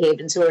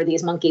misbehaved, and so are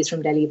these monkeys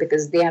from Delhi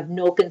because they have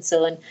no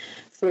concern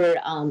for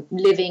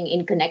living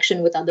in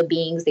connection with other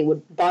beings. They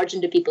would barge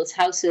into people's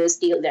houses,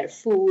 steal their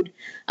food.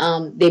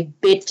 They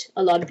bit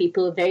a lot of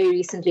people. Very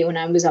recently, when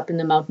I was up in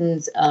the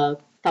mountains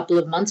couple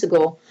of months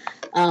ago,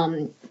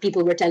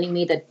 people were telling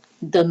me that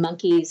the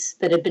monkeys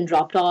that had been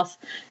dropped off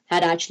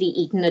had actually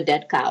eaten a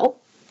dead cow.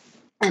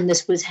 And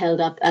this was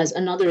held up as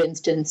another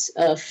instance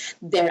of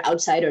their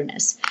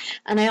outsiderness.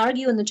 And I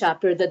argue in the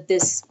chapter that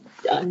this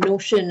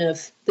notion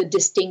of the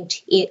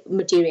distinct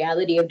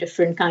materiality of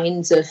different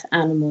kinds of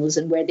animals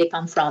and where they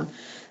come from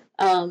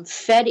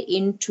fed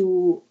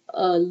into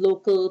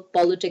local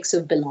politics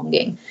of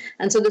belonging.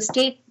 And so the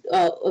state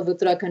of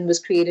Uttarakhand was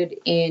created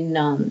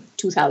in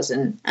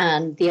 2000.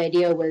 And the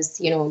idea was,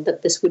 that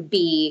this would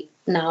be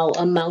now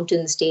a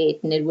mountain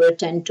state and it would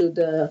attend to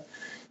the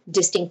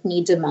distinct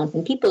needs of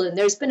mountain people. And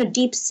there's been a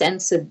deep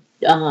sense of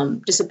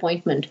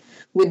disappointment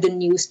with the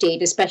new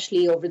state,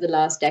 especially over the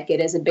last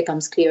decade, as it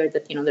becomes clear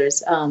that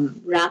there's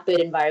rapid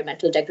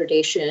environmental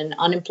degradation,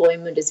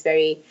 unemployment is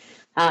very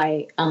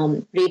high,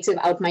 rates of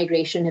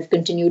outmigration have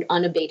continued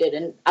unabated,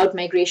 and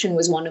outmigration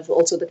was one of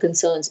also the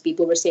concerns.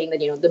 People were saying that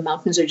the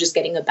mountains are just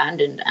getting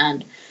abandoned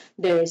and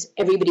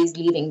everybody's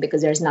leaving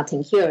because there's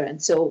nothing here.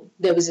 And so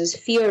there was this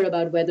fear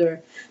about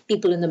whether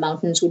people in the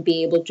mountains would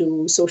be able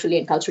to socially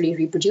and culturally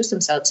reproduce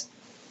themselves.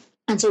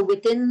 And so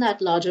within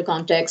that larger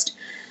context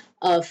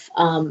of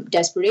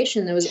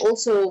desperation, there was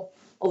also,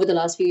 over the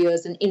last few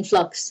years, an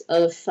influx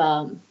of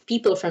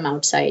people from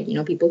outside,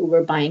 people who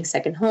were buying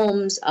second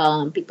homes,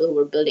 people who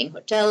were building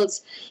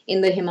hotels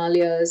in the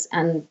Himalayas.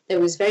 And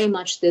there was very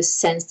much this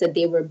sense that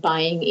they were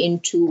buying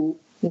into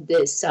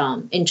this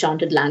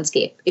enchanted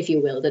landscape, if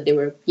you will, that they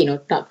were,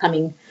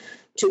 coming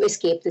to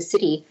escape the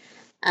city.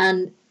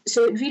 And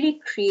so it really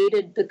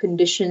created the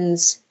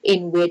conditions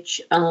in which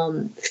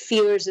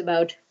fears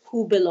about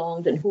who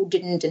belonged and who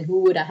didn't, and who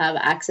would have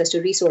access to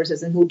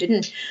resources and who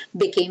didn't,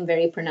 became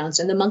very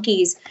pronounced. And the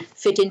monkeys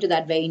fit into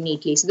that very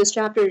neatly. So this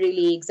chapter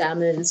really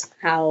examines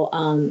how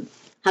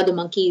the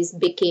monkeys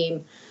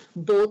became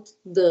both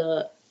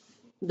the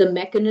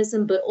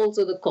mechanism, but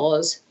also the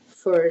cause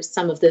for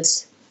some of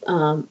this,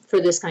 for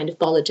this kind of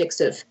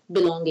politics of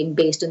belonging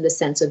based on the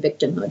sense of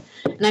victimhood.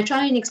 And I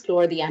try and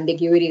explore the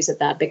ambiguities of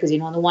that because,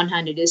 on the one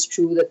hand, it is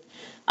true that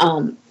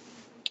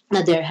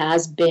that there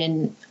has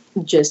been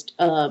just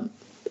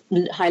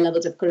high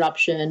levels of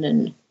corruption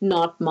and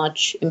not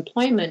much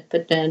employment,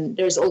 but then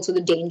there's also the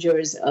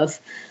dangers of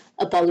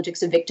a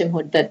politics of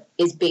victimhood that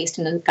is based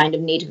in a kind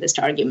of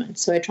nativist argument.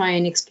 So I try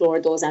and explore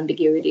those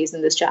ambiguities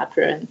in this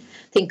chapter and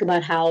think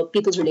about how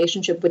people's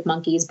relationship with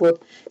monkeys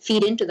both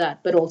feed into that,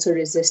 but also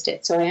resist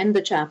it. So I end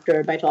the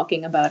chapter by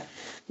talking about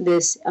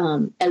this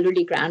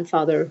elderly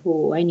grandfather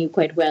who I knew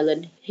quite well,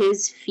 and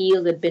his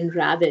field had been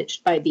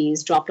ravaged by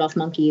these dropped off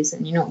monkeys.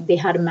 And, they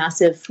had a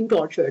massive fruit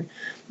orchard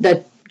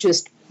that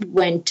just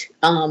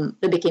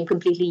that became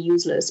completely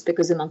useless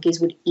because the monkeys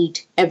would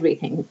eat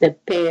everything, the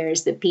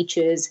pears, the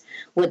peaches.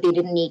 What they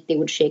didn't eat, they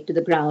would shake to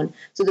the ground.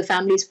 So the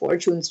family's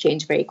fortunes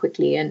changed very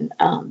quickly. And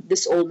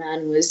this old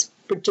man was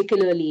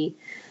particularly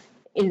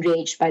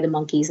enraged by the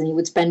monkeys, and he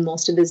would spend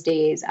most of his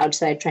days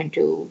outside trying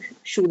to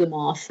shoo them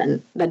off,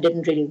 and that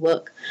didn't really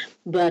work.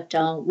 But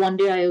one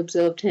day I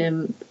observed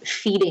him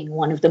feeding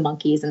one of the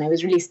monkeys, and I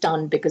was really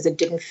stunned because it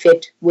didn't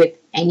fit with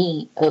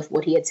any of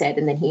what he had said.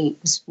 And then he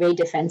was very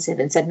defensive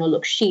and said, no,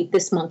 look,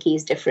 this monkey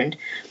is different.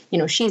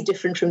 She's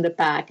different from the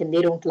pack, and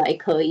they don't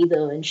like her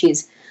either, and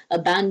she's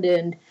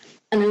abandoned.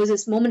 And there was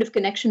this moment of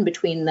connection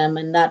between them,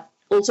 and that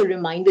also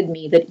reminded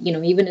me that,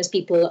 even as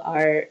people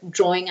are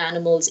drawing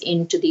animals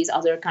into these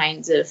other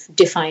kinds of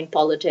defined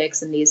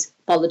politics and these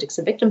politics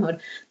of victimhood,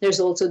 there's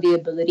also the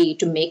ability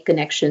to make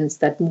connections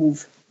that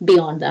move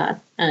beyond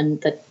that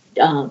and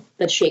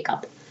that shake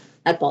up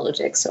that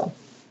politics. So,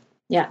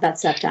 yeah,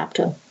 that's that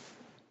chapter.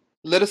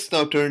 Let us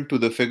now turn to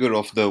the figure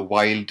of the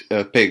wild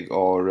pig,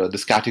 or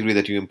this category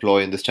that you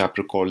employ in this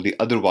chapter called the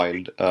other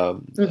wild.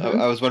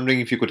 I was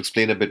wondering if you could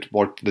explain a bit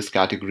what this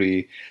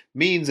category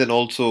means, and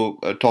also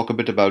talk a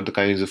bit about the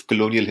kinds of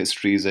colonial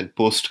histories and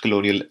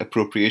post-colonial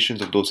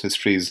appropriations of those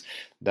histories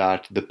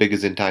that the pig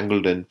is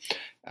entangled in.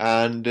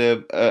 And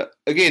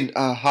again,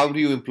 how do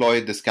you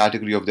employ this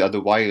category of the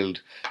other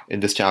wild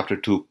in this chapter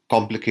to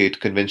complicate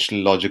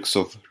conventional logics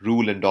of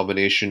rule and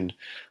domination,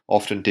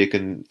 often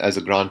taken as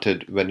a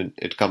granted when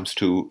it comes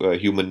to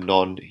human,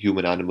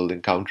 non-human animal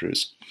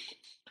encounters?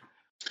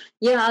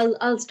 Yeah,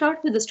 I'll start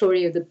with the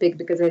story of the pig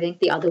because I think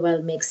the other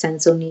wild makes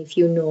sense only if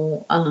you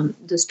know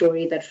the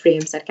story that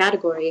frames that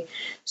category.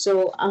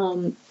 So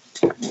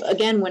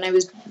again, when I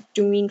was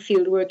doing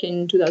fieldwork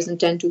in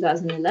 2010,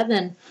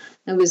 2011,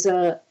 there was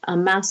a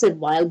massive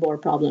wild boar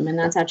problem, and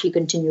that's actually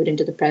continued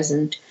into the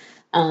present.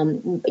 There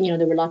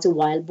were lots of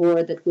wild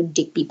boar that would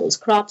dig people's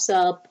crops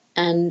up,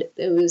 and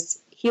there was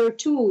here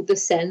too the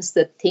sense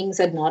that things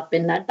had not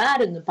been that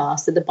bad in the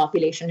past, that the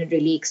population had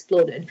really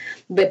exploded.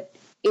 But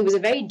it was a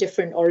very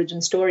different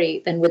origin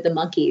story than with the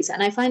monkeys.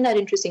 And I find that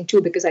interesting too,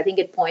 because I think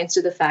it points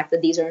to the fact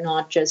that these are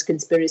not just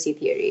conspiracy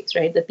theories,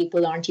 right? That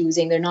people aren't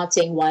they're not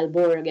saying wild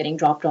boar are getting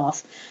dropped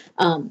off.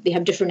 They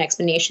have different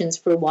explanations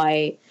for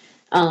why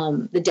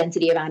the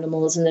density of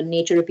animals and the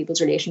nature of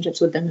people's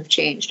relationships with them have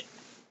changed.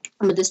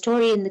 But the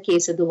story in the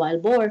case of the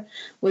wild boar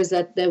was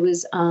that there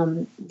was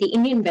the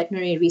Indian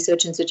Veterinary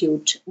Research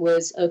Institute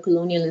was a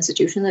colonial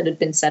institution that had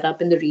been set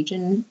up in the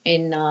region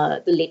in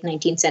the late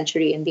 19th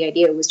century. And the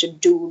idea was to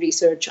do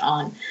research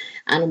on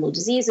animal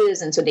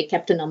diseases. And so they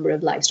kept a number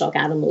of livestock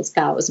animals,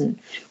 cows and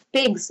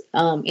pigs,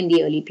 in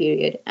the early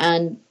period.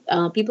 And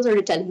people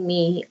started telling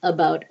me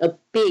about a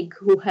pig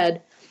who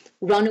had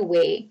run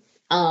away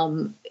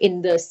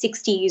in the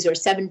 60s or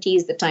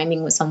 70s. The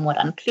timing was somewhat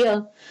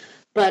unclear.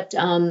 But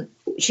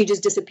she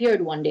just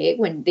disappeared one day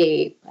when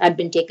they had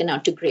been taken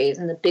out to graze,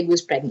 and the pig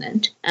was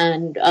pregnant.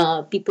 And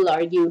people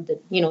argued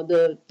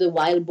that, the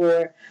wild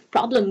boar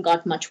problem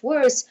got much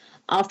worse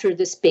after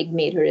this pig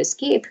made her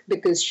escape,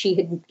 because she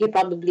had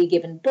probably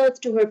given birth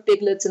to her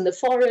piglets in the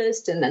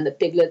forest, and then the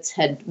piglets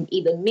had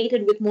either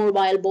mated with more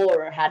wild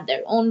boar or had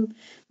their own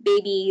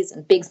babies,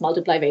 and pigs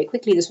multiply very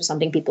quickly. This was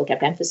something people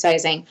kept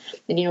emphasizing.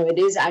 And, it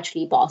is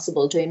actually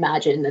possible to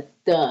imagine that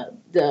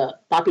the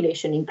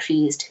population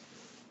increased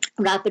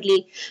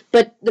rapidly.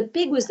 But the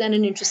pig was then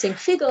an interesting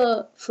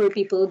figure for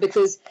people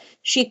because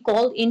she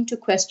called into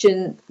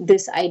question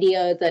this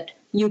idea that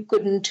you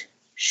couldn't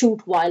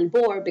shoot wild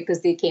boar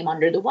because they came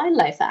under the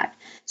Wildlife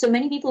Act. So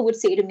many people would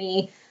say to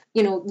me,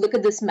 look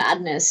at this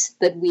madness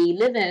that we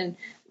live in.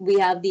 We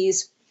have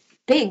these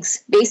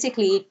pigs,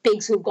 basically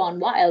pigs who've gone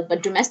wild,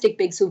 but domestic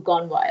pigs who've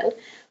gone wild,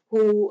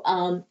 who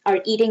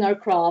are eating our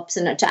crops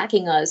and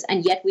attacking us,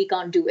 and yet we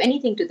can't do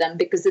anything to them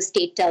because the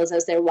state tells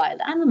us they're wild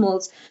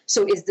animals.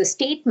 So is the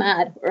state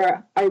mad,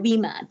 or are we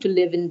mad to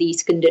live in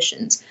these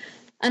conditions?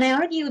 And I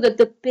argue that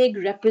the pig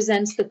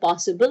represents the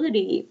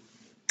possibility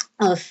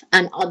of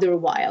an other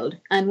wild.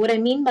 And what I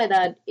mean by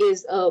that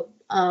is a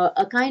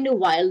kind of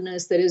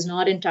wildness that is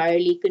not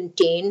entirely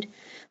contained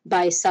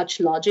by such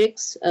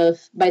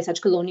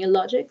colonial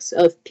logics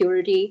of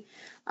purity,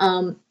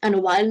 and a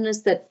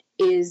wildness that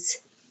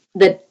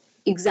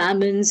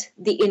examines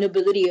the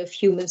inability of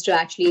humans to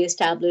actually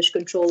establish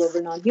control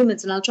over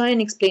non-humans. And I'll try and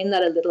explain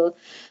that a little.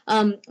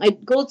 I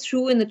go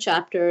through in the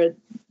chapter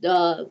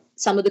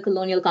some of the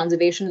colonial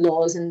conservation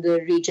laws in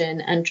the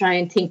region and try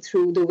and think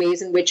through the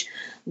ways in which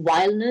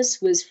wildness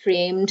was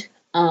framed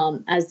or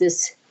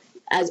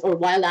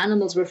wild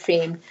animals were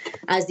framed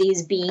as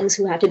these beings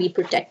who had to be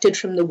protected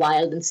from the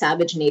wild and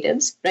savage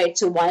natives, right?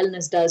 So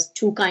wildness does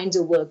two kinds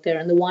of work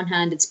there. On the one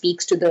hand, it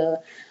speaks to the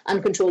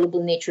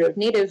uncontrollable nature of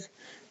native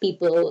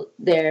people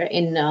there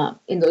in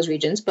those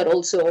regions, but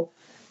also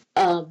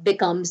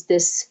becomes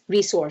this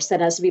resource that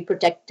has to be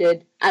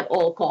protected at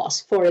all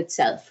costs for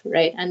itself,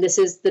 right? And this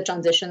is the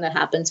transition that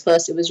happens.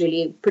 First, it was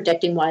really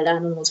protecting wild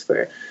animals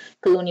for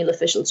colonial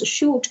officials to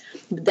shoot.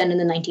 But then in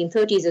the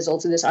 1930s, there's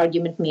also this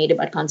argument made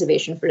about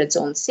conservation for its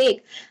own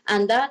sake.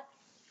 And that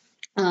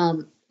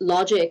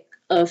logic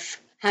of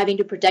having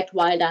to protect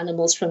wild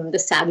animals from the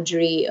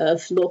savagery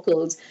of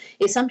locals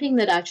is something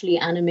that actually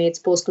animates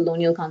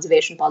post-colonial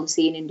conservation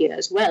policy in India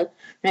as well,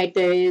 right?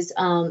 There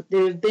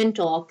have been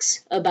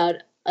talks about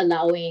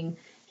allowing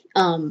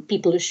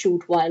people to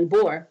shoot wild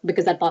boar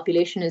because that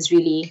population is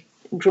really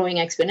growing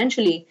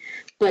exponentially,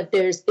 but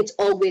it's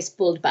always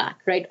pulled back,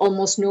 right?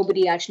 Almost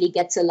nobody actually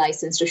gets a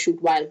license to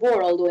shoot wild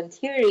boar, although in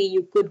theory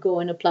you could go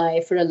and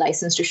apply for a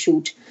license to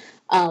shoot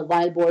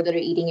wild boar that are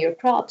eating your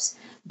crops.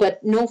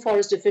 But no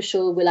forest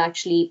official will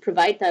actually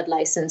provide that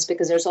license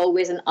because there's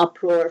always an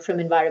uproar from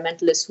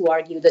environmentalists who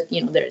argue that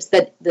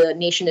that the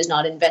nation is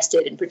not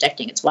invested in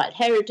protecting its wild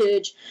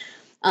heritage.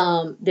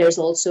 There's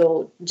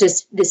also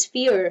just this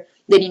fear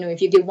that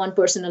if you give one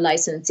person a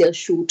license, they'll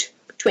shoot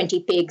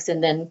 20 pigs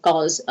and then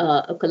cause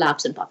a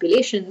collapse in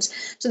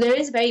populations. So there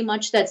is very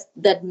much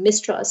that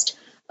mistrust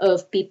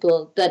of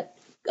people that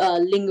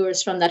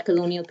lingers from that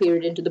colonial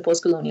period into the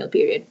post-colonial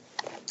period.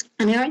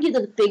 And I argue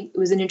that the pig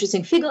was an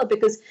interesting figure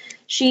because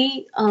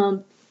she,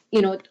 on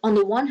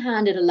the one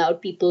hand, it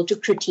allowed people to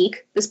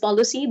critique this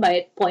policy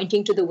by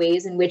pointing to the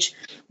ways in which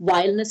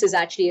wildness is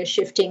actually a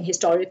shifting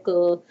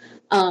historical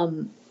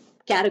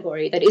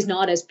category that is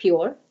not as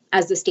pure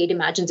as the state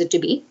imagines it to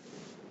be,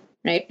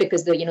 right?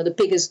 Because the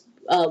pig is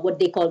what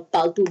they call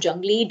paltu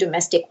jungli,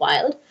 domestic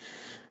wild.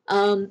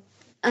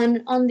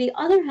 And on the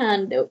other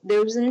hand,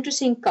 there was an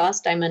interesting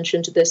caste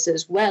dimension to this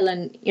as well.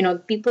 And,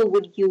 people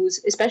would use,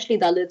 especially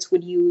Dalits,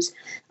 would use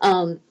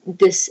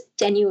this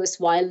tenuous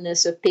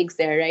wildness of pigs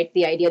there, right?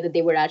 The idea that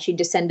they were actually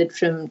descended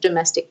from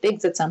domestic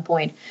pigs at some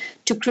point,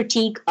 to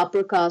critique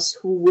upper castes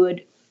who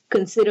would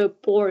consider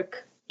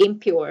pork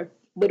impure,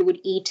 but would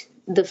eat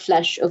the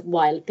flesh of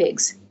wild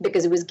pigs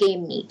because it was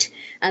game meat.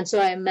 And so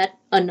I met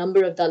a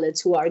number of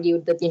Dalits who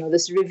argued that,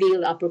 this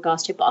revealed upper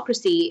caste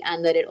hypocrisy,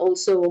 and that it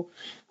also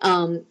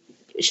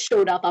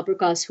showed up upper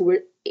castes who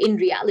were in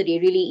reality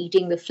really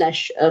eating the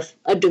flesh of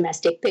a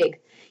domestic pig,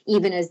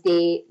 even as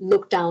they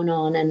looked down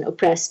on and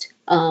oppressed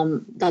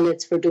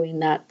Dalits for doing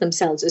that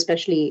themselves,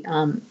 especially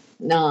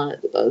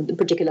the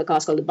particular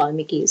caste called the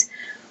Balmikis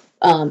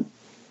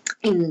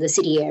in the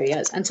city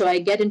areas. And so I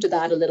get into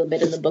that a little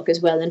bit in the book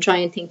as well, and try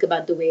and think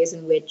about the ways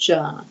in which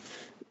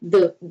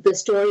the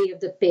story of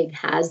the pig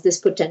has this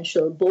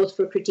potential both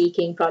for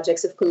critiquing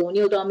projects of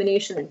colonial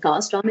domination and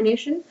caste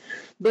domination,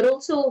 but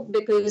also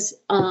because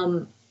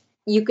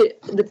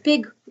the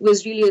pig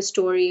was really a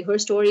story. Her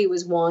story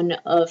was one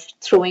of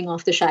throwing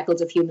off the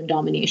shackles of human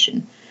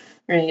domination,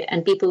 right?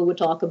 And people would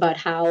talk about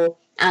how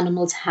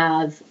animals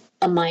have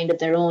a mind of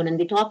their own. And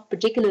they talk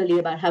particularly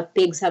about how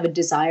pigs have a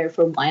desire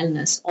for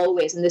wildness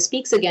always. And this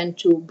speaks again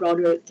to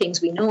broader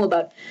things we know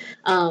about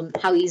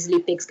how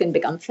easily pigs can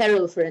become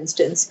feral, for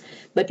instance.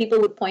 But people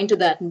would point to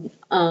that and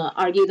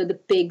argue that the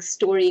pig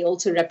story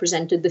also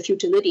represented the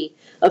futility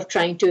of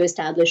trying to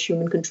establish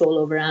human control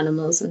over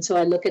animals. And so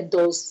I look at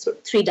those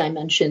three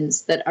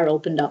dimensions that are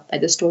opened up by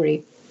the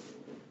story.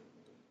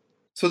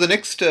 So the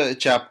next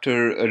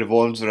chapter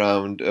revolves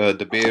around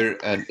the bear,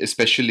 and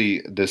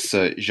especially this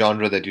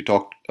genre that you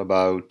talked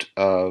about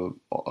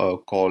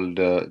called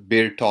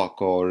bear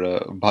talk or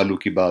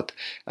bhalu ki baat.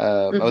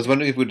 I was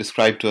wondering if you could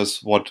describe to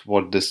us what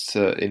this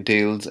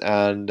entails.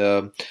 And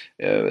I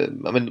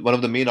mean, one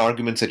of the main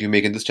arguments that you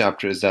make in this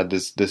chapter is that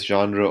this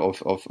genre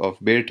of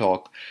bear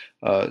talk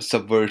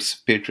subverts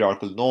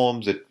patriarchal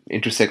norms. It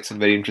intersects in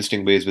very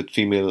interesting ways with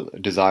female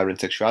desire and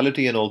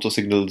sexuality, and also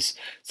signals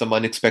some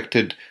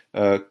unexpected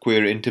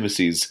queer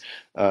intimacies.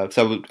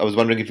 So I was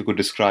wondering if you could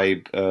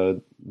describe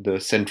the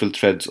central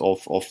threads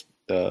of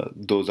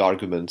those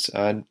arguments,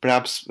 and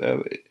perhaps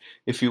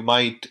if you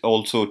might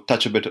also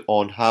touch a bit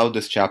on how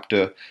this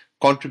chapter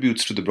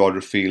contributes to the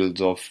broader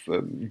fields of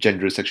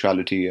gender,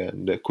 sexuality,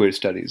 and queer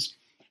studies.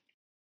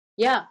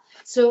 Yeah.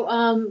 So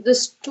the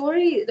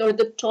story or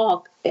the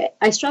talk,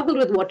 I struggled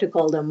with what to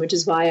call them, which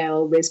is why I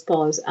always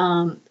pause.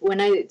 When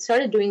I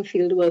started doing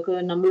field work,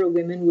 a number of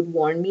women would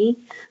warn me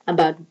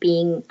about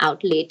being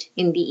out late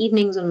in the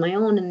evenings on my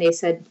own, and they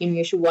said,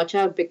 you should watch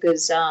out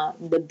because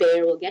the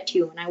bear will get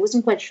you. And I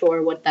wasn't quite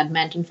sure what that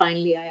meant. And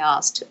finally, I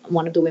asked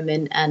one of the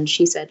women, and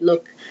she said,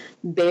 look,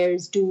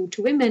 bears do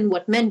to women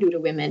what men do to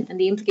women. And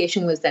the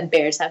implication was that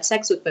bears have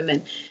sex with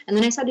women. And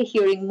then I started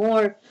hearing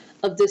more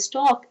of this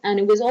talk, and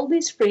it was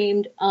always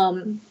framed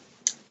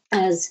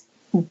as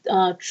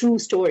true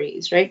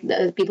stories,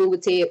 right? People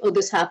would say, oh,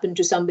 this happened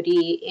to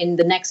somebody in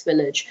the next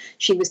village.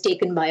 She was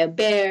taken by a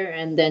bear,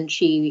 and then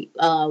she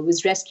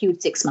was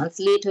rescued 6 months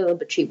later,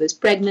 but she was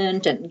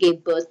pregnant and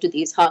gave birth to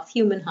these half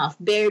human, half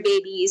bear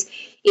babies.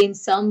 In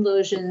some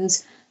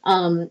versions,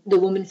 the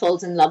woman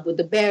falls in love with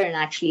the bear and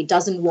actually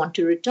doesn't want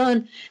to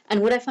return.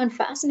 And what I found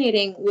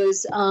fascinating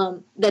was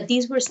that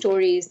these were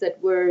stories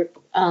that were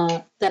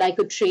that I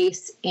could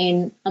trace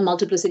in a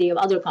multiplicity of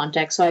other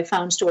contexts. So I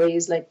found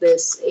stories like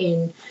this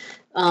in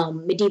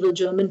medieval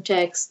German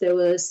texts. There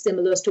were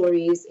similar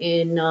stories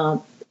in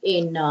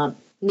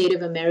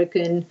Native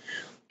American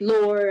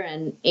lore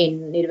and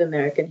in Native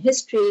American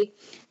history,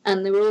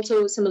 and there were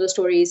also similar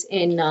stories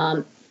in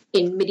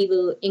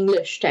medieval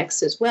English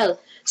texts as well.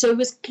 So it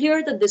was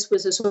clear that this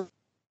was a sort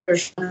of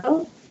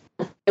genre.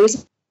 I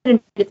was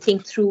trying to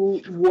think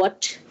through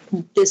what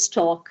this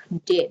talk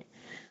did,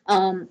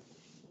 and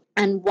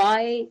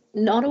why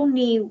not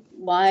only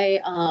why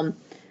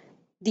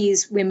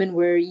these women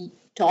were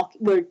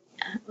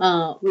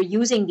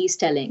using these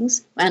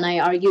tellings, and I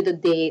argue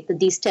that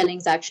these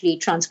tellings actually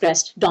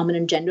transgressed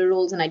dominant gender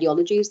roles and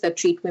ideologies that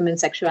treat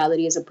women's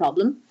sexuality as a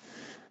problem.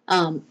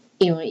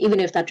 Even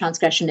if that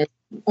transgression is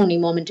only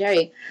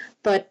momentary.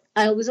 But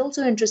I was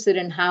also interested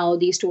in how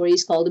these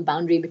stories call the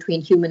boundary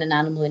between human and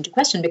animal into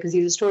question, because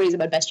these are stories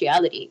about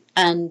bestiality,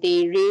 and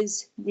they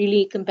raise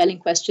really compelling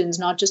questions,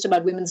 not just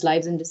about women's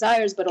lives and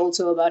desires, but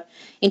also about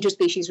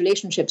interspecies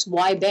relationships.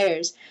 Why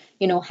bears?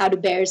 How do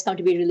bears come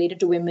to be related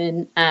to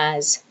women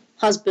as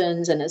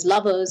husbands and as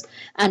lovers?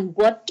 And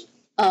what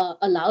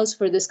allows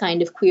for this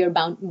kind of queer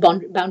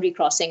boundary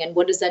crossing? And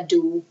what does that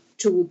do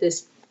to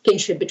this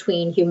kinship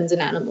between humans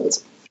and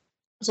animals?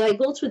 So I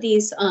go through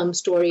these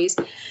stories,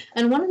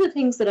 and one of the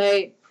things that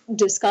I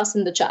discuss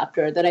in the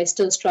chapter that I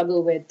still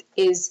struggle with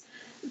is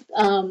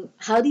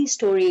how these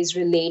stories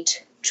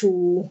relate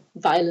to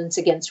violence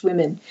against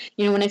women.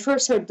 When I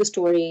first heard the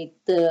story,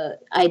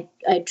 I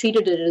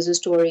treated it as a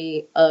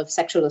story of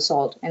sexual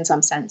assault in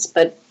some sense,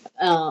 but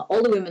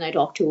all the women I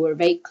talked to were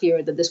very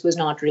clear that this was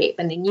not rape,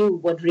 and they knew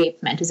what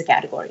rape meant as a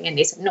category. And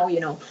they said, no,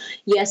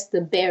 yes,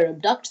 the bear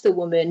abducts the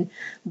woman,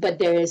 but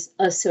there is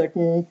a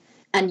certain...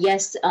 And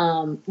yes,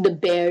 the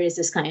bear is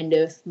this kind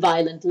of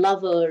violent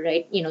lover,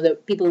 right? The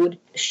people would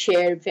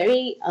share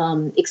very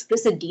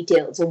explicit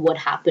details of what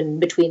happened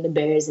between the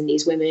bears and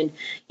these women.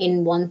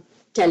 In one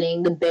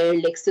telling, the bear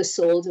licks the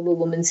soles of a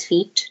woman's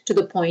feet to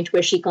the point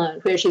where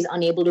she's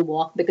unable to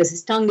walk because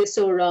his tongue is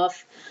so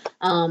rough,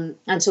 and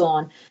so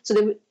on.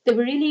 So they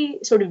were really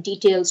sort of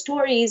detailed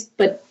stories,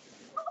 but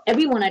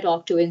everyone I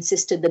talked to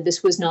insisted that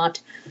this was not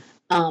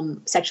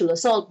sexual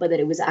assault, but that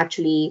it was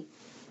actually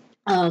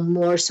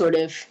more sort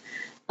of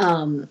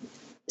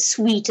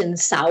sweet and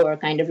sour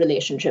kind of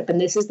relationship.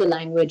 And this is the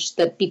language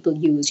that people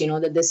use,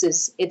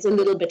 that it's a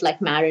little bit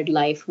like married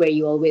life, where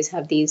you always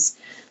have these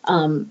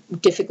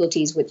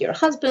difficulties with your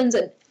husbands.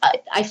 And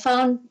I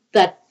found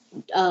that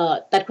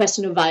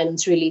question of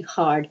violence really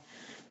hard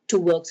to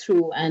work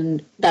through.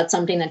 And that's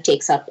something that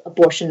takes up a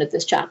portion of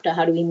this chapter.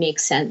 How do we make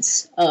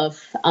sense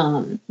of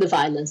the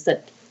violence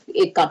that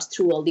it cuts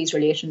through all these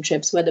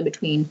relationships, whether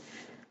between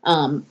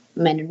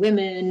men and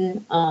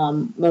women,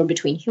 or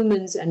between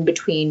humans and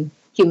between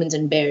humans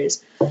and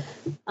bears.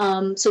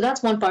 So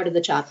that's one part of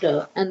the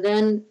chapter. And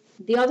then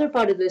the other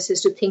part of this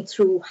is to think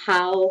through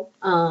how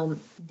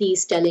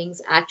these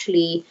tellings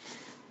actually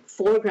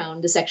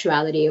foreground the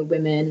sexuality of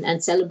women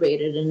and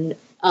celebrate it,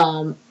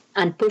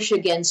 and push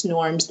against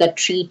norms that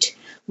treat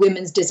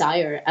women's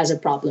desire as a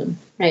problem,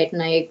 right?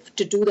 And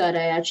to do that,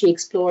 I actually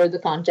explore the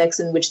context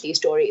in which these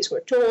stories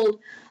were told.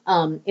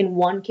 In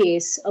one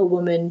case, a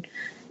woman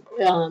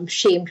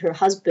shamed her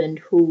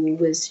husband,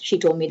 she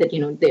told me that,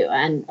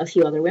 and a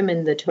few other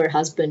women, that her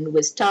husband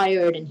was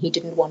tired and he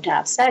didn't want to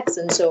have sex.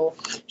 And so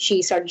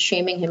she started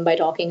shaming him by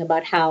talking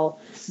about how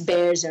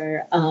bears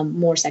are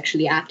more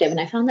sexually active.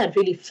 And I found that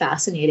really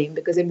fascinating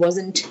because it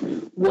wasn't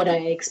what I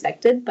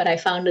expected, but I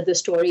found that the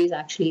stories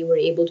actually were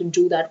able to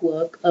do that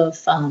work of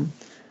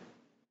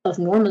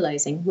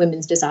normalizing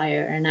women's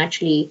desire and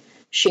actually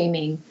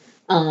shaming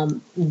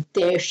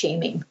their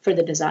shaming for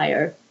the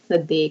desire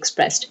that they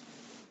expressed.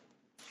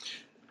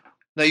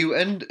 Now, you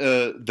end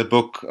the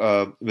book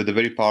with a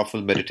very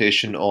powerful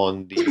meditation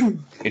on the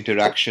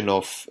interaction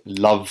of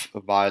love,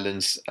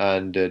 violence,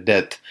 and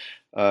death.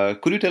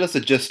 Could you tell us the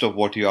gist of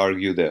what you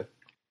argue there?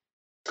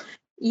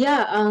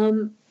 Yeah.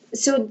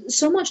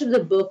 So much of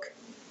the book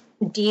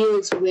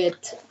deals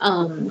with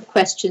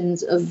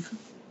questions of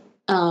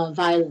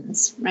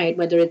violence, right?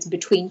 Whether it's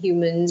between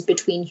humans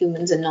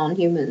and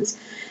non-humans.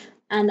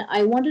 And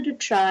I wanted to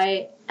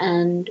try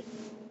and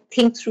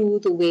think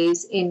through the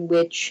ways in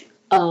which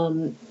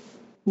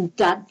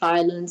that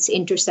violence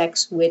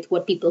intersects with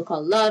what people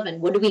call love,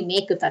 and what do we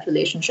make of that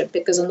relationship?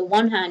 Because on the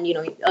one hand,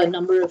 a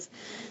number of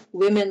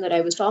women that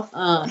I was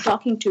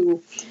talking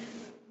to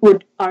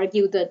would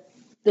argue that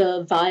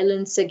the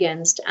violence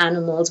against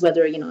animals,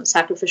 whether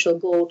sacrificial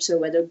goats or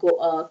whether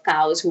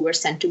cows who were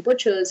sent to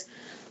butchers,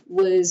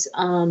 was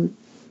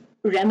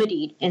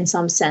remedied in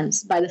some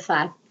sense by the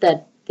fact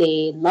that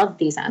they loved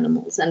these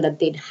animals and that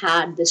they'd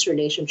had this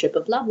relationship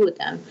of love with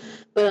them.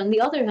 But on the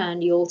other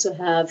hand, you also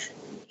have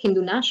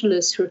Hindu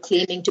nationalists who are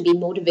claiming to be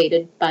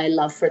motivated by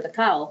love for the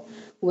cow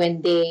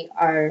when they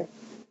are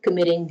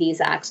committing these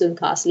acts of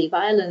ghastly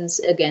violence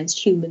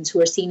against humans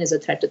who are seen as a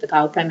threat to the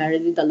cow,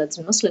 primarily Dalits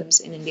and Muslims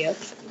in India.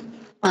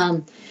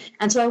 And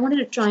so I wanted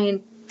to try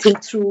and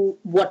think through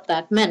what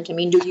that meant. I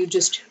mean, do you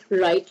just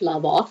write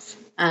love off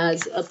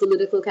as a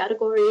political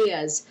category,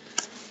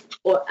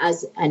 or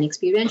as an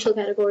experiential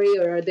category,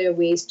 or are there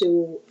ways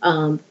to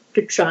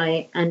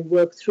try and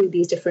work through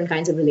these different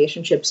kinds of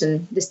relationships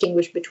and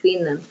distinguish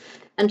between them?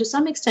 And to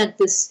some extent,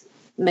 this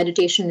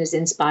meditation is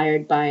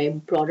inspired by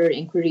broader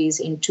inquiries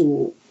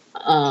into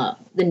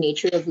the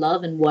nature of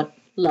love and what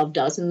love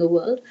does in the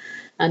world.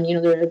 And,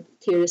 there are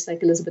theorists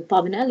like Elizabeth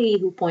Povinelli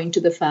who point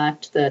to the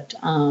fact that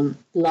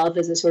love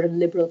as a sort of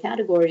liberal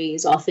category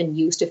is often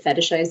used to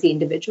fetishize the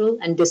individual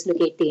and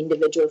dislocate the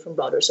individual from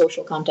broader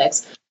social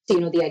contexts.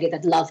 So, the idea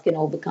that love can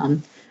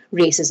overcome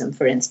racism,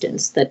 for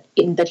instance, that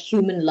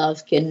human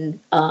love can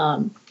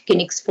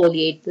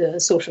exfoliate the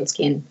social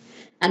skin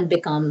and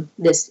become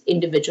this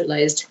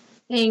individualized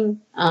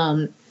thing.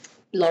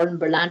 Lauren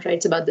Berlant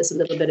writes about this a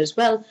little bit as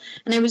well.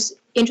 And I was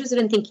interested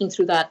in thinking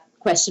through that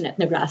question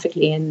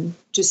ethnographically and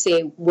to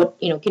say, what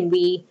do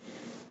we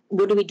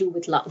do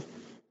with love?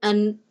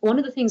 And one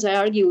of the things I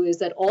argue is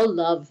that all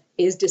love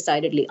is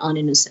decidedly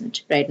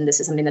uninnocent, right? And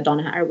this is something that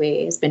Donna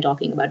Haraway has been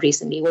talking about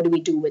recently. What do we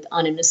do with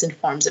uninnocent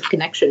forms of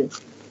connection?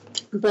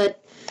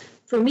 But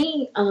for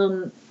me,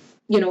 the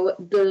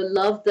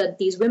love that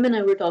these women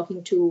I was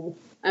talking to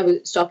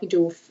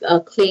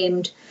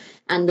claimed,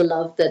 and the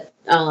love that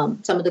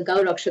some of the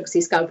Gaurakshaks,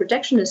 these cow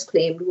protectionists,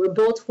 claimed, were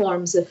both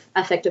forms of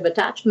affective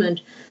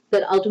attachment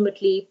that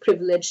ultimately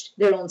privileged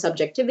their own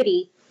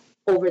subjectivity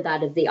over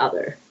that of the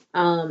other.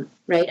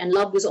 Right? And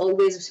love was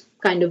always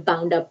kind of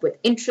bound up with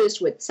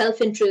interest, with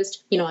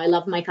self-interest. I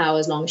love my cow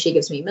as long as she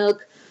gives me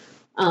milk,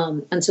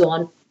 and so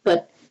on.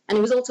 And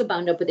it was also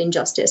bound up with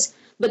injustice.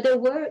 But there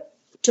were,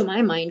 to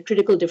my mind,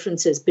 critical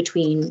differences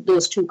between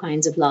those two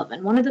kinds of love.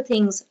 And one of the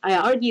things I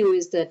argue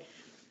is that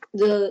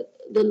the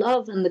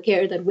love and the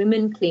care that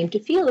women claim to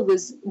feel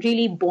was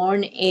really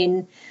born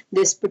in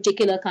this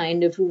particular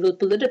kind of rural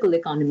political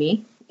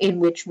economy in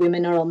which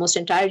women are almost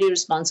entirely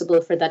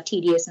responsible for that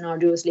tedious and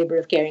arduous labor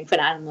of caring for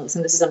animals.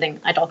 And this is something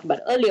I talked about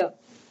earlier.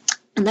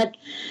 And that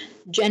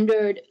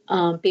gendered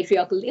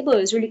patriarchal labor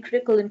is really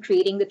critical in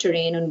creating the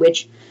terrain on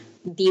which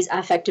these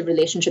affective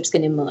relationships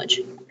can emerge,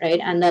 right?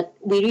 And that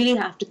we really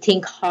have to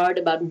think hard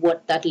about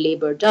what that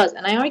labor does.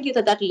 And I argue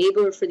that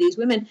labor for these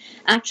women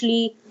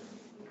actually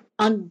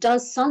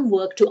does some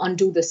work to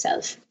undo the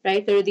self,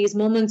 right? There are these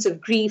moments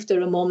of grief,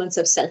 there are moments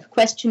of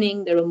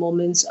self-questioning, there are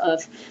moments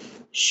of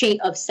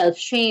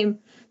self-shame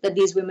that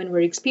these women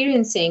were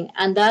experiencing,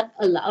 and that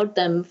allowed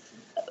them,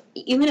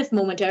 even if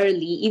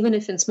momentarily, even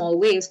if in small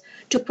ways,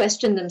 to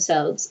question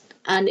themselves.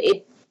 And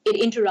it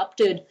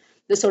interrupted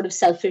the sort of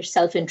selfish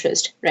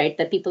self-interest, right,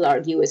 that people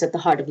argue is at the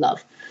heart of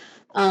love.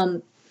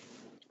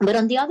 But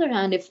on the other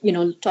hand, if,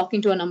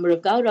 talking to a number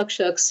of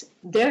Gaurakshaks,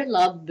 their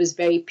love was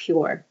very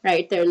pure,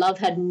 right? Their love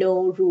had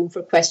no room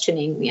for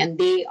questioning. And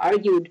they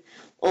argued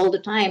all the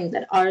time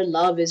that our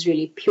love is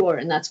really pure,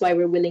 and that's why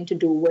we're willing to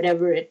do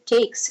whatever it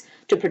takes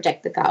to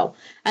protect the cow.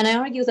 And I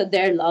argue that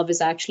their love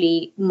is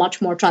actually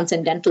much more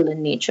transcendental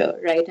in nature,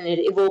 right? And it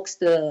evokes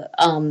the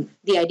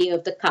idea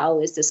of the cow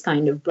as this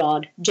kind of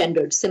broad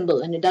gendered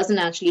symbol, and it doesn't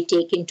actually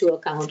take into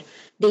account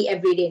the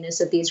everydayness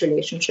of these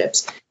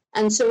relationships.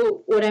 And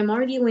so, what I'm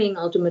arguing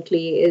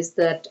ultimately is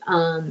that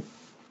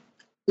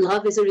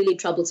love is a really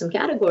troublesome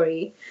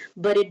category,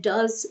 but it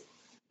does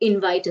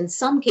invite, in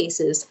some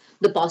cases,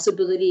 the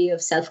possibility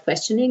of self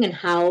questioning and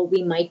how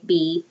we might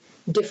be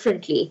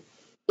differently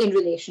in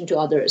relation to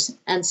others.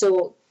 And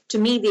so, to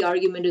me, the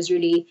argument is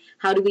really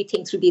how do we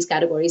think through these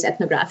categories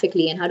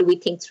ethnographically, and how do we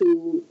think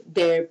through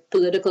their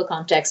political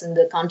context and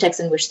the context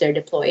in which they're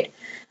deployed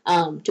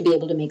to be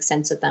able to make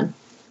sense of them.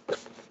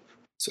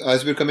 So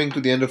as we're coming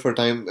to the end of our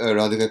time,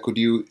 Radhika, could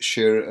you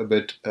share a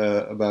bit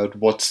about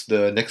what's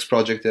the next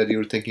project that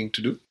you're thinking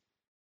to do?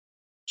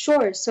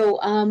 Sure. So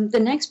the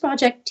next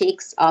project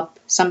takes up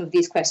some of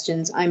these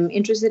questions. I'm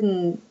interested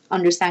in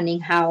understanding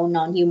how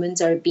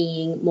non-humans are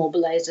being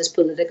mobilized as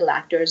political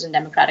actors in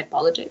democratic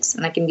politics.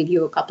 And I can give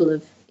you a couple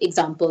of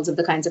examples of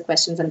the kinds of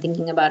questions I'm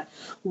thinking about.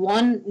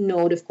 One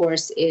node, of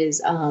course, is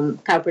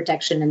cow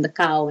protection and the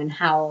cow, and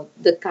how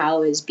the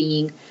cow is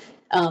being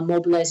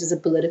mobilized as a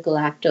political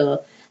actor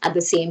at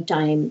the same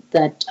time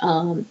that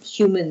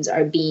humans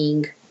are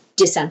being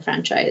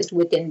disenfranchised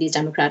within these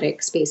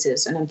democratic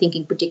spaces. And I'm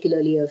thinking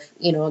particularly of,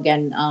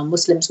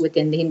 Muslims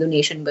within the Hindu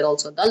nation, but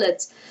also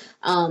Dalits,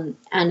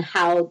 and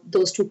how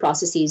those two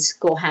processes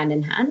go hand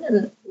in hand.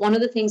 And one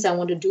of the things I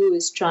want to do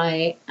is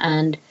try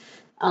and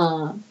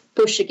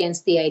push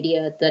against the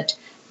idea that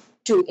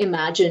to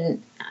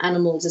imagine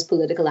animals as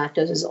political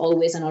actors is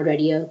always and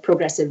already a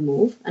progressive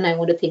move. And I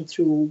want to think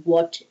through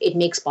what it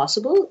makes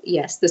possible.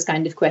 Yes, this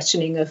kind of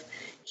questioning of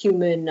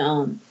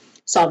human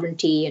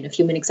sovereignty and of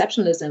human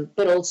exceptionalism,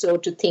 but also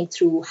to think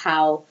through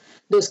how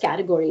those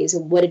categories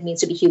of what it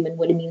means to be human,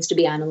 what it means to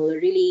be animal, are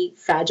really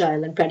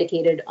fragile and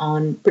predicated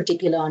on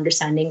particular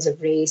understandings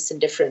of race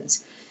and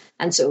difference.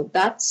 And so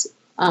that's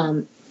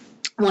one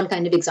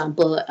kind of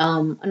example.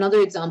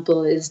 Another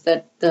example is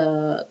that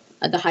the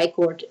High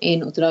Court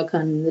in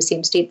Uttarakhand, the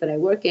same state that I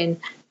work in,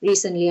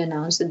 recently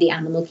announced that the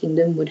animal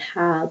kingdom would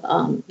have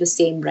the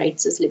same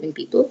rights as living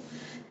people.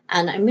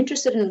 And I'm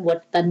interested in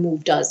what that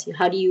move does.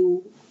 How do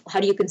you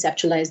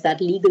conceptualize that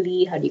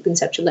legally? How do you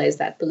conceptualize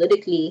that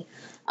politically?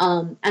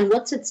 And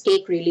what's at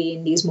stake really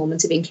in these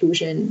moments of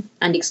inclusion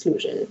and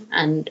exclusion?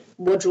 And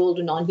what role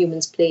do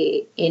non-humans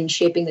play in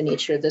shaping the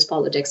nature of this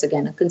politics?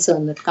 Again, a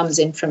concern that comes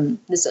in from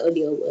this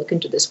earlier work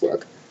into this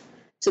work.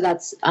 So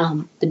that's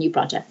the new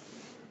project.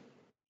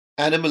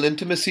 Animal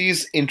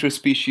Intimacies,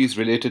 Interspecies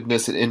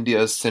Relatedness in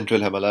India's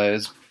Central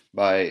Himalayas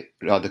by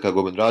Radhika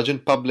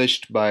Govindarajan,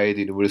 published by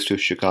the University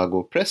of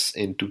Chicago Press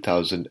in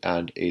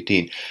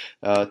 2018.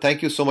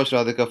 Thank you so much,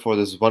 Radhika, for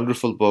this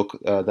wonderful book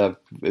that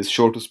is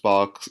sure to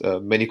spark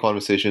many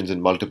conversations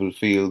in multiple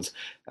fields.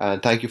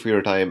 And thank you for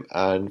your time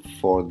and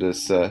for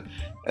this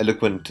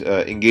eloquent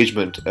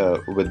engagement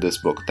with this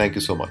book. Thank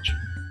you so much.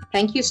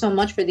 Thank you so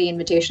much for the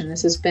invitation.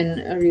 This has been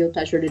a real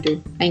pleasure to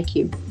do. Thank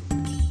you.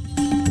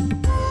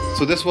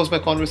 So this was my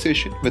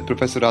conversation with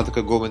Professor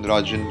Radhika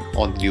Govindarajan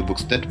on the New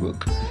Books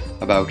Network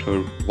about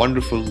her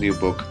wonderful new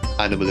book,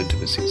 Animal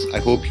Intimacies. I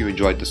hope you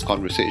enjoyed this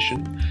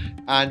conversation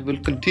and will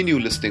continue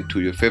listening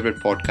to your favorite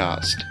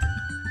podcast,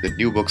 the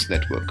New Books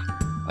Network.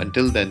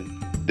 Until then,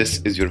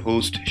 this is your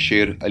host,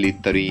 Sher Ali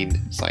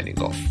Tareen,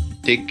 signing off.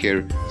 Take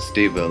care,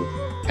 stay well,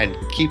 and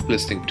keep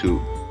listening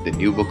to the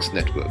New Books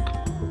Network.